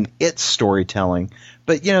its storytelling.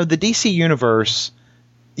 But the DC universe,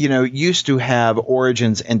 used to have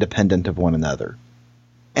origins independent of one another,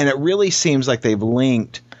 and it really seems like they've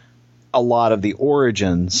linked a lot of the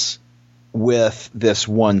origins with this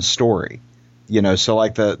one story. So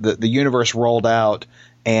like the universe rolled out,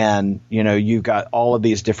 and you've got all of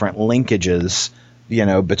these different linkages,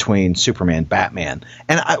 between Superman, Batman.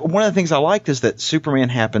 And one of the things I liked is that Superman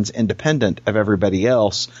happens independent of everybody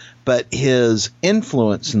else, but his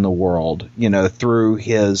influence in the world, through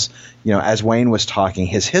his, as Wayne was talking,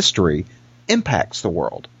 his history impacts the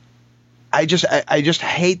world. I just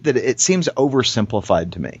hate that it seems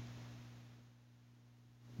oversimplified to me.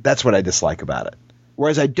 That's what I dislike about it.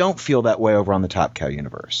 Whereas I don't feel that way over on the Top Cow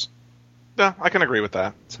universe. Yeah, I can agree with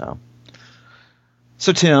that.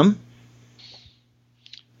 So Tim?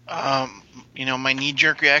 My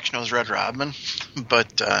knee-jerk reaction was Red Robin,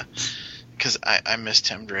 but because I miss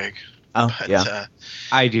Tim Drake. Oh, but, yeah.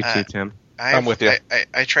 I do too, Tim. I'm with you.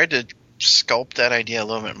 I tried to sculpt that idea a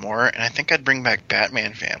little bit more, and I think I'd bring back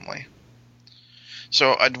Batman Family.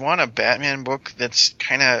 So I'd want a Batman book that's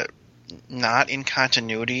kind of not in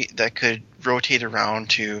continuity, that could rotate around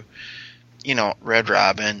to, Red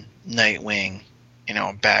Robin, Nightwing,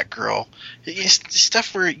 Batgirl.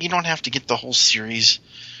 Stuff where you don't have to get the whole series.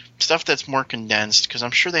 Stuff that's more condensed, because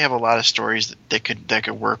I'm sure they have a lot of stories that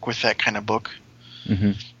could work with that kind of book.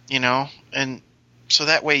 Mm-hmm. And so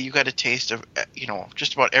that way you got a taste of,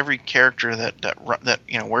 just about every character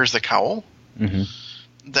that wears the cowl.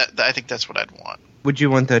 Mm-hmm. That I think that's what I'd want. Would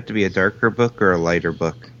you want that to be a darker book or a lighter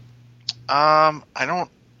book? My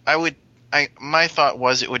thought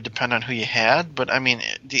was it would depend on who you had, but I mean,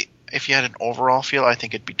 if you had an overall feel, I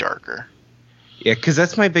think it'd be darker. Yeah, because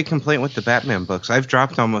that's my big complaint with the Batman books. I've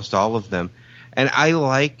dropped almost all of them, and I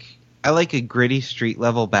like a gritty street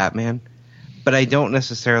level Batman, but I don't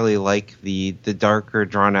necessarily like the darker,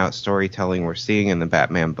 drawn out storytelling we're seeing in the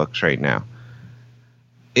Batman books right now.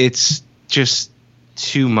 It's just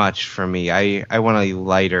too much for me. I want a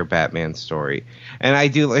lighter Batman story. And I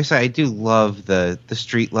do, like I said, I do love the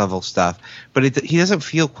street level stuff, but he doesn't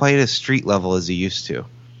feel quite as street level as he used to.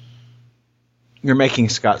 You're making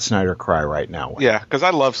Scott Snyder cry right now. Wayne. Yeah, because I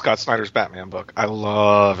love Scott Snyder's Batman book. I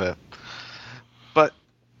love it. But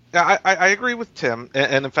yeah, I agree with Tim,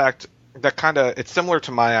 and in fact, that it's similar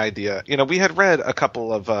to my idea. We had read a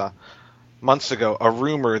couple of months ago a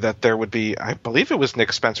rumor that there would be, I believe it was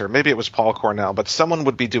Nick Spencer, maybe it was Paul Cornell, but someone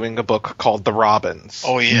would be doing a book called The Robins.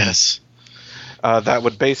 Oh, yes. That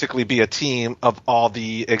would basically be a team of all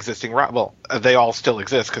the existing they all still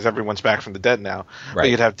exist because everyone's back from the dead now. Right. But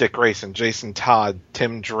you'd have Dick Grayson, Jason Todd,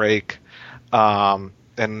 Tim Drake,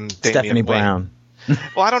 and Stephanie Brown.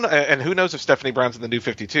 Well, I don't know, and who knows if Stephanie Brown's in the New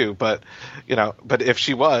 52, but if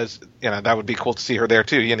she was, that would be cool to see her there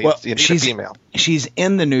too. You need a female. She's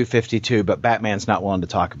in the New 52, but Batman's not willing to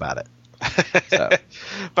talk about it. So.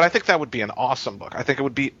 But I think that would be an awesome book. I think it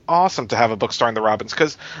would be awesome to have a book starring the Robins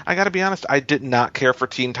because I got to be honest, I did not care for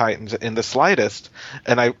Teen Titans in the slightest,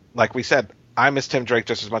 and like we said, I miss Tim Drake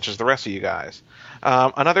just as much as the rest of you guys.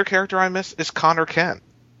 Another character I miss is Connor Kent.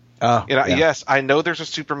 Yes, I know there's a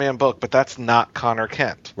Superman book, but that's not Connor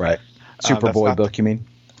Kent. Right. Superboy book, you mean?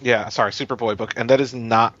 Yeah, sorry, Superboy book, and that is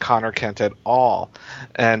not Connor Kent at all.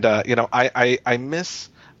 And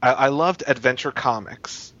I loved Adventure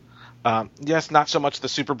Comics. Yes, not so much the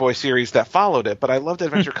Superboy series that followed it, but I loved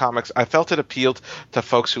Adventure Comics. I felt it appealed to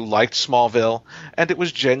folks who liked Smallville, and it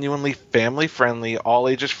was genuinely family friendly, all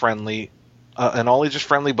ages friendly. An all ages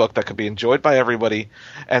friendly book that could be enjoyed by everybody,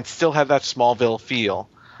 and still have that Smallville feel.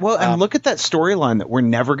 Well, and look at that storyline that we're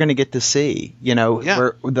never going to get to see.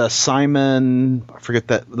 Where the Simon, I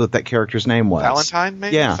forget what that character's name was. Valentine,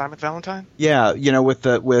 maybe? Yeah. Simon Valentine? Yeah,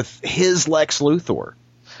 with his Lex Luthor.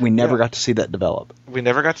 We never got to see that develop. We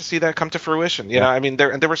never got to see that come to fruition. I mean,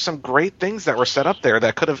 there were some great things that were set up there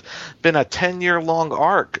that could have been a 10-year-long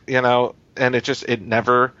arc, and it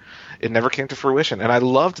never came to fruition. And I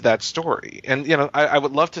loved that story. And, I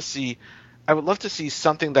would love to see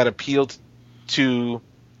something that appealed to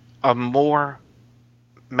a more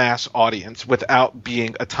mass audience without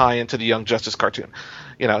being a tie-in to the Young Justice cartoon.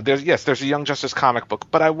 There's a Young Justice comic book,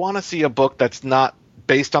 but I want to see a book that's not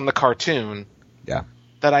based on the cartoon. Yeah.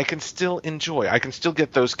 That I can still enjoy. I can still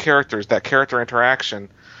get those characters, that character interaction,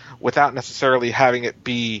 without necessarily having it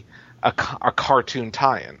be a cartoon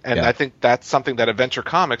tie-in. And I think that's something that Adventure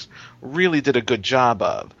Comics really did a good job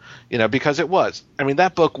of. Because it was. I mean,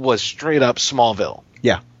 that book was straight up Smallville.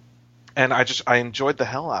 Yeah. And I enjoyed the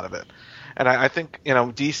hell out of it. And I think,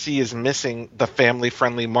 DC is missing the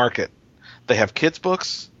family-friendly market. They have kids'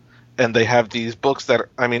 books, and they have these books that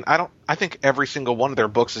I think every single one of their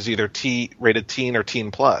books is either rated teen or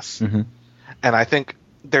teen plus. Mm-hmm. And I think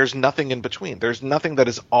there's nothing in between. There's nothing that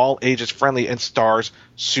is all ages friendly and stars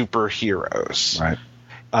superheroes. Right.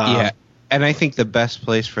 And I think the best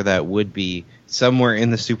place for that would be somewhere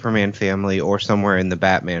in the Superman family or somewhere in the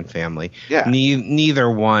Batman family. Yeah. Neither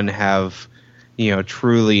one have,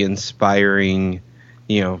 truly inspiring,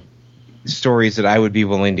 stories that I would be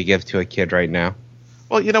willing to give to a kid right now.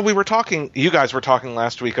 Well, you guys were talking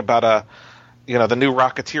last week about the new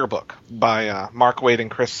Rocketeer book by Mark Waid and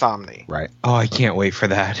Chris Samnee. Right. Oh, I can't wait for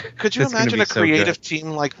that. Could you imagine a creative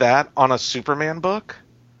team like that on a Superman book?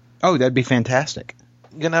 Oh, that'd be fantastic.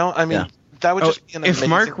 That would just be an amazing If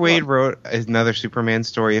Mark Waid book. wrote another Superman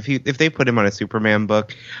story, if they put him on a Superman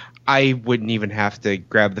book, I wouldn't even have to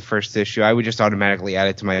grab the first issue. I would just automatically add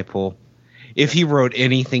it to my pool. If he wrote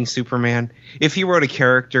anything Superman, if he wrote a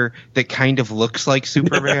character that kind of looks like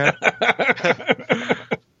Superman.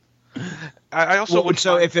 I also would.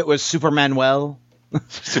 So if it was Supermanuel?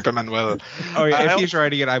 Supermanuel. Oh, yeah, if he's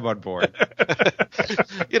writing it, I'm on board.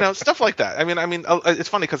 Stuff like that. I mean, it's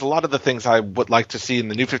funny because a lot of the things I would like to see in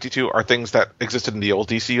the New 52 are things that existed in the old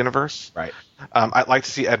DC universe. Right. I'd like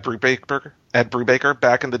to see Ed Brubaker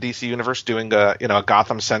back in the DC universe doing a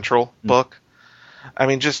Gotham Central book. I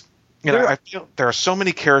mean, just I feel there are so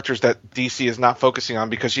many characters that DC is not focusing on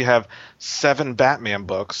because you have 7 Batman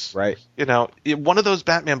books. Right. One of those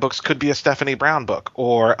Batman books could be a Stephanie Brown book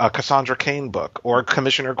or a Cassandra Cain book or a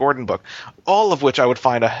Commissioner Gordon book, all of which I would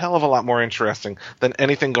find a hell of a lot more interesting than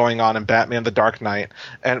anything going on in Batman the Dark Knight.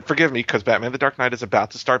 And forgive me, because Batman the Dark Knight is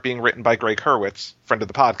about to start being written by Greg Hurwitz, friend of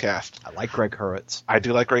the podcast. I like Greg Hurwitz. I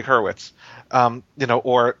do like Greg Hurwitz.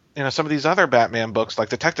 Or some of these other Batman books like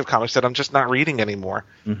Detective Comics that I'm just not reading anymore.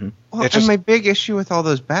 Mm-hmm. Well, and my big issue with all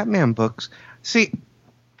those Batman books, see,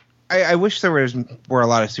 I wish there were a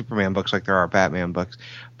lot of Superman books like there are Batman books,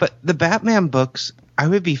 but the Batman books, I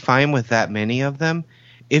would be fine with that many of them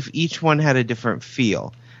if each one had a different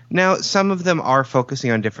feel. Now, some of them are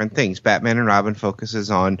focusing on different things. Batman and Robin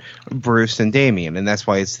focuses on Bruce and Damian, and that's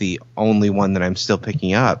why it's the only one that I'm still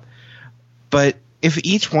picking up. But if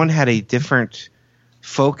each one had a different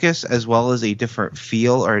focus as well as a different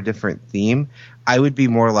feel or a different theme, I would be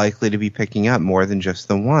more likely to be picking up more than just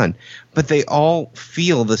the one. But they all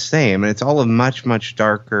feel the same, and it's all a much, much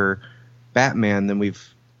darker Batman than we've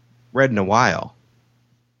read in a while.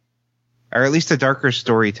 or at least a darker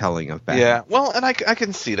storytelling of Batman. Yeah, well, and I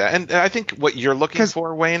can see that, and I think what you're looking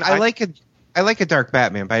for, Wayne. I like a dark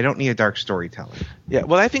Batman, but I don't need a dark storytelling. Yeah,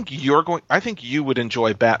 well, I think you would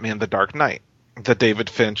enjoy Batman: The Dark Knight, the David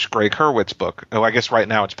Finch, Greg Hurwitz book. Oh, I guess right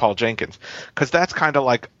now it's Paul Jenkins, because that's kind of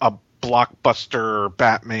like a blockbuster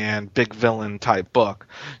Batman, big villain type book.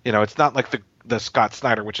 It's not like the Scott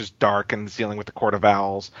Snyder, which is dark and dealing with the Court of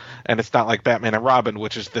Owls, and it's not like Batman and Robin,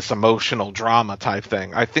 which is this emotional drama type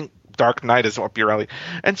thing. I think Dark Knight is up your alley.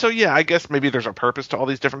 And so, yeah, I guess maybe there's a purpose to all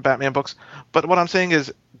these different Batman books. But what I'm saying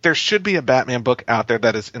is there should be a Batman book out there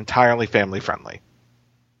that is entirely family friendly.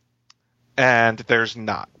 And there's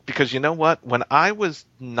not. Because you know what? When I was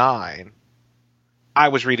 9, I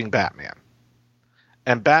was reading Batman.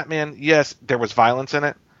 And Batman, yes, there was violence in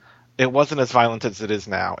it. It wasn't as violent as it is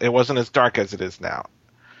now. It wasn't as dark as it is now.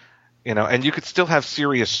 And you could still have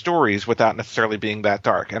serious stories without necessarily being that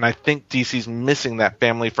dark. And I think DC's missing that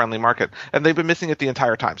family-friendly market. And they've been missing it the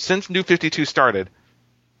entire time. Since New 52 started,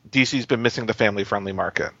 DC's been missing the family-friendly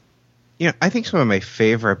market. I think some of my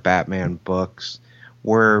favorite Batman books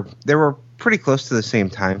were pretty close to the same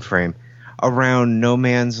time frame, around No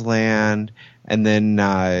Man's Land, and then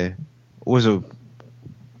was a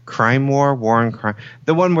Crime War on Crime,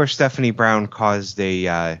 the one where Stephanie Brown caused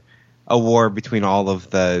a war between all of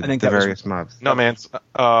the various mobs. No Man's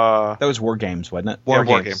that was War Games, wasn't it? War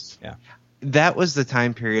Games. Yeah. That was the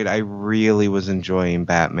time period I really was enjoying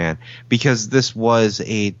Batman, because this was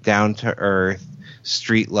a down-to-earth,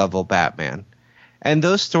 street-level Batman. And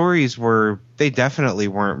those stories they definitely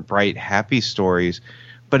weren't bright, happy stories,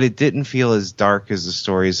 but it didn't feel as dark as the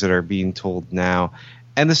stories that are being told now.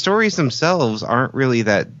 And the stories themselves aren't really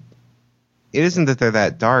that... It isn't that they're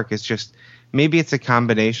that dark, it's just... Maybe it's a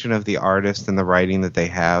combination of the artist and the writing that they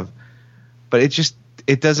have, but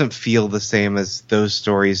it doesn't feel the same as those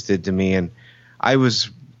stories did to me. And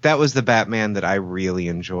that was the Batman that I really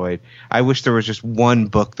enjoyed. I wish there was just one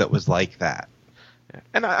book that was like that.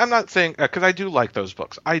 And I'm not saying, because I do like those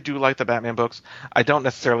books. I do like the Batman books. I don't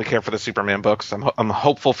necessarily care for the Superman books. I'm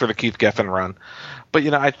hopeful for the Keith Giffen run, but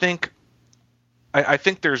I think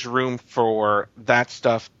there's room for that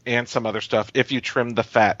stuff and some other stuff if you trim the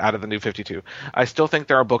fat out of the New 52. I still think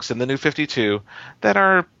there are books in the New 52 that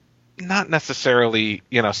are not necessarily,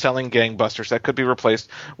 selling gangbusters, that could be replaced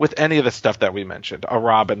with any of the stuff that we mentioned, a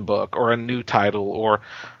Robin book or a new title or,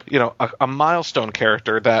 a milestone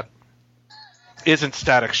character that isn't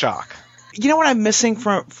Static Shock. You know what I'm missing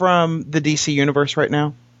from the DC universe right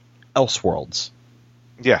now? Elseworlds.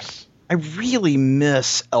 Yes. I really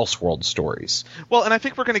miss Elseworld stories. Well, and I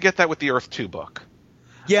think we're going to get that with the Earth 2 book.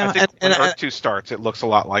 Yeah, I think when Earth 2 starts, it looks a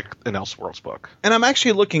lot like an Elseworlds book. And I'm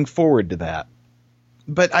actually looking forward to that.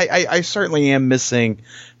 But I certainly am missing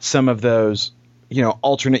some of those,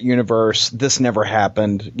 alternate universe, this never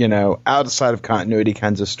happened, outside of continuity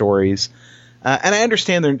kinds of stories. And I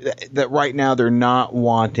understand that right now they're not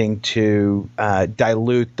wanting to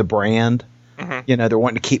dilute the brand. Mm-hmm. They're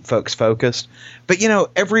wanting to keep folks focused. But,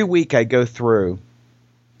 every week I go through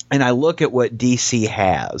and I look at what DC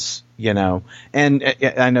has, and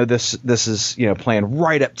I know this is, playing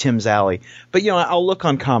right up Tim's alley. But, I'll look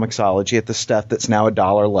on Comixology at the stuff that's now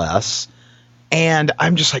 $1 less. And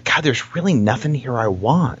I'm just like, God, there's really nothing here I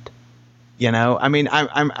want. I mean,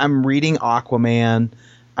 I'm reading Aquaman.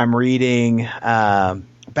 I'm reading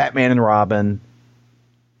Batman and Robin.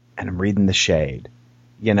 And I'm reading The Shade.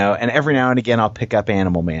 And every now and again I'll pick up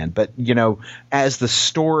Animal Man. But, as the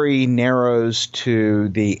story narrows to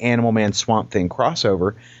the Animal Man Swamp Thing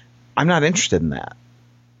crossover, I'm not interested in that.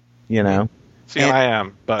 See, I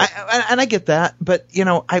am. But I get that. But,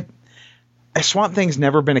 Swamp Thing's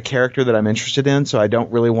never been a character that I'm interested in, so I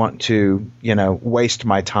don't really want to, waste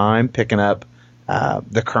my time picking up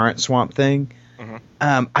the current Swamp Thing.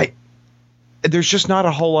 Mm-hmm. There's just not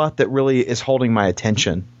a whole lot that really is holding my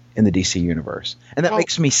attention in the DC universe. And that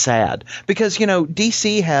makes me sad because,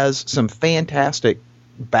 DC has some fantastic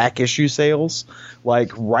back issue sales.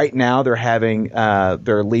 Like right now they're having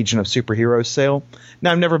their Legion of Superheroes sale.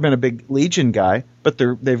 Now I've never been a big Legion guy, but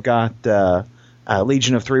they've got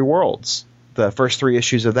Legion of Three Worlds. The first 3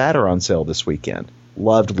 issues of that are on sale this weekend.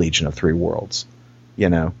 Loved Legion of Three Worlds.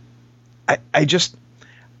 I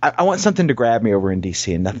want something to grab me over in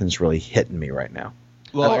DC, and nothing's really hitting me right now.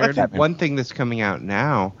 Well, Aaron, one thing that's coming out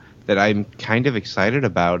now that I'm kind of excited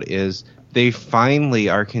about is they finally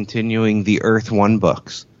are continuing the Earth 1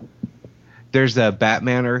 books. There's a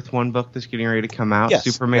Batman Earth 1 book that's getting ready to come out. Yes,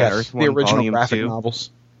 Superman Earth 1 the original Volume graphic 2. novels.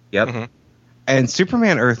 Yep. Mm-hmm. And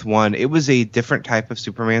Superman Earth 1, it was a different type of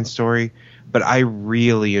Superman story, but I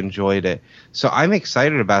really enjoyed it. So I'm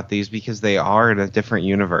excited about these because they are in a different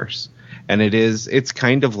universe. and it's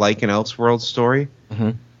kind of like an Elseworlds story.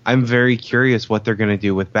 Mm-hmm. I'm very curious what they're going to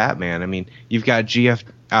do with Batman. I mean, you've got Geoff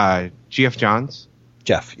Johns.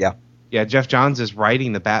 Jeff, yeah. Yeah, Geoff Johns is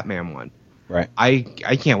writing the Batman one. Right. I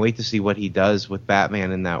can't wait to see what he does with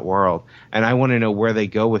Batman in that world. And I want to know where they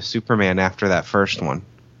go with Superman after that first one.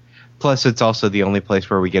 Plus, it's also the only place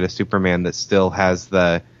where we get a Superman that still has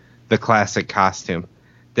the classic costume,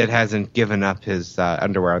 that hasn't given up his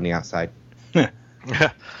underwear on the outside.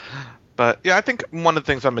 But, yeah, I think one of the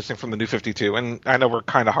things I'm missing from the New 52, and I know we're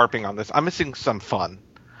kind of harping on this, I'm missing some fun.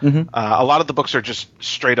 Mm-hmm. A lot of the books are just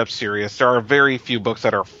straight up serious. There are very few books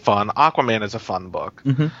that are fun. Aquaman is a fun book.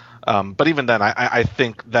 Mm-hmm. But even then, I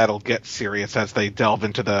think that'll get serious as they delve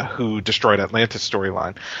into the Who Destroyed Atlantis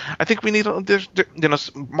storyline. I think we need,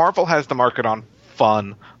 Marvel has the market on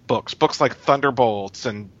fun books. Books like Thunderbolts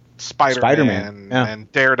and Spider-Man yeah.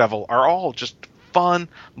 and Daredevil are all just fun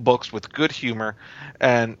books with good humor,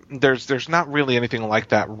 and there's not really anything like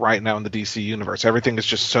that right now in the DC universe. Everything is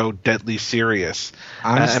just so deadly serious.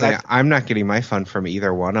 Honestly, I'm not getting my fun from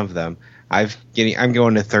either one of them. I'm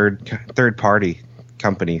going to third party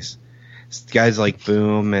companies. Guys like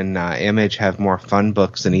Boom and Image have more fun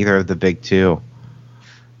books than either of the big two.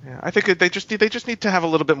 Yeah, I think they just need to have a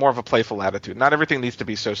little bit more of a playful attitude. Not everything needs to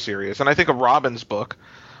be so serious. And I think a Robin's book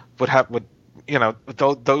would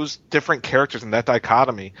those different characters in that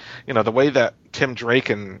dichotomy, the way that Tim Drake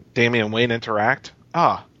and Damian Wayne interact,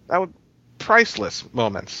 that would priceless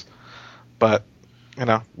moments. But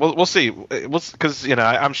we'll see, because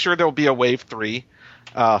I'm sure there'll be a Wave 3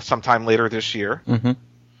 sometime later this year, Mm-hmm.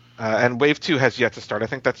 And Wave 2 has yet to start. I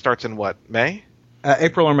think that starts in what, May?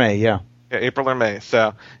 April or May, yeah. Yeah, April or May.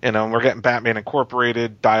 So we're getting Batman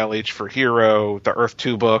Incorporated, Dial H for Hero, the Earth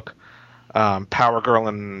 2 book. Power Girl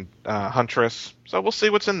and Huntress. So we'll see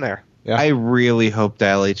what's in there. Yeah. I really hope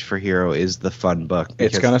Dial H for Hero is the fun book.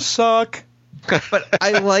 It's going to suck. But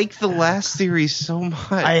I like the last series so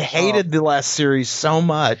much. I hated the last series so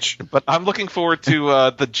much. But I'm looking forward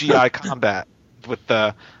to the GI combat with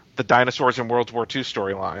the dinosaurs in World War II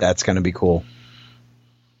storyline. That's going to be cool.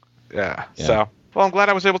 Yeah. So, well, I'm glad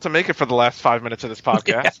I was able to make it for the last 5 minutes of this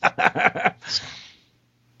podcast.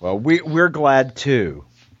 Well, we're glad too.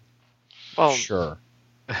 Well, sure.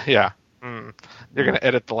 Yeah. You're going to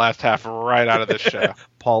edit the last half right out of this show.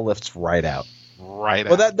 Paul lifts right out. Right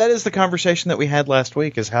well, out. that is the conversation that we had last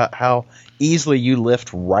week, is how easily you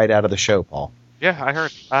lift right out of the show, Paul. Yeah,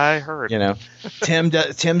 I heard.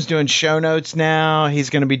 Tim's doing show notes now. He's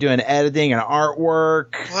going to be doing editing and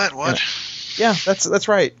artwork. What? Yeah, that's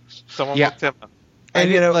right. Someone looked Tim up. And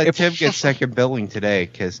if Tim gets second billing today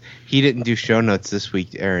because he didn't do show notes this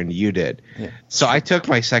week, Aaron, you did. Yeah. So I took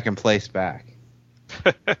my second place back.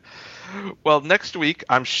 Well, next week,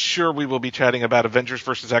 I'm sure we will be chatting about Avengers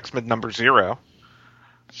vs. X-Men #0.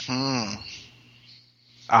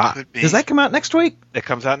 Does that come out next week? It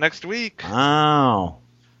comes out next week. Oh.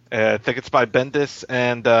 I think it's by Bendis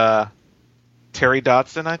and Terry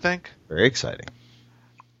Dodson, I think. Very exciting.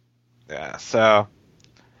 Yeah, so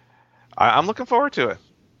I'm looking forward to it.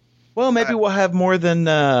 Well, maybe we'll have more than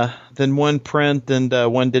one print and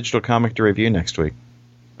one digital comic to review next week.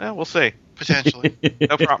 Yeah, we'll see. Potentially.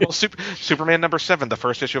 No problem. Well, Superman #7, the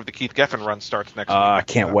first issue of the Keith Geffen run, starts next week. I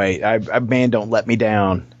can't wait. Man, don't let me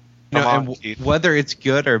down. Whether it's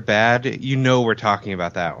good or bad, we're talking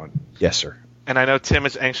about that one. Yes, sir. And I know Tim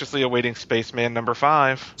is anxiously awaiting Spaceman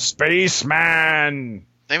 #5. Spaceman!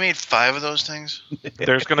 They made 5 of those things?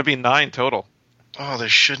 There's going to be 9 total. Oh, there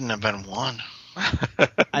shouldn't have been 1.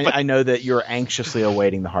 I know that you're anxiously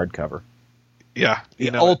awaiting the hardcover. Yeah.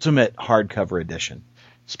 The ultimate hardcover edition.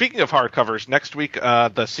 Speaking of hardcovers, next week,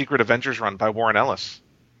 the Secret Avengers run by Warren Ellis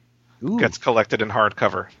gets collected in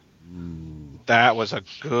hardcover. Ooh. That was a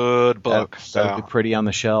good book. That would be pretty on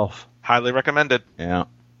the shelf. Highly recommended. Yeah.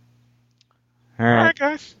 All right,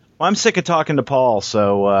 guys. Well, I'm sick of talking to Paul,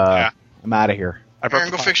 so I'm out of here.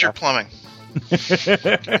 Aaron, go fix your plumbing.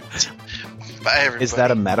 Bye, everybody. Is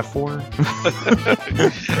that a metaphor?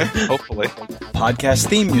 Hopefully. Podcast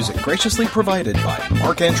theme music graciously provided by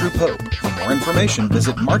Mark Andrew Pope. For more information,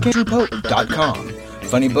 visit markandrewpope.com.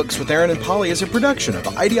 Funny Books with Aaron and Polly is a production of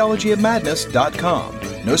ideologyofmadness.com.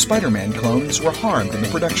 No Spider-Man clones were harmed in the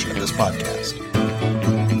production of this podcast.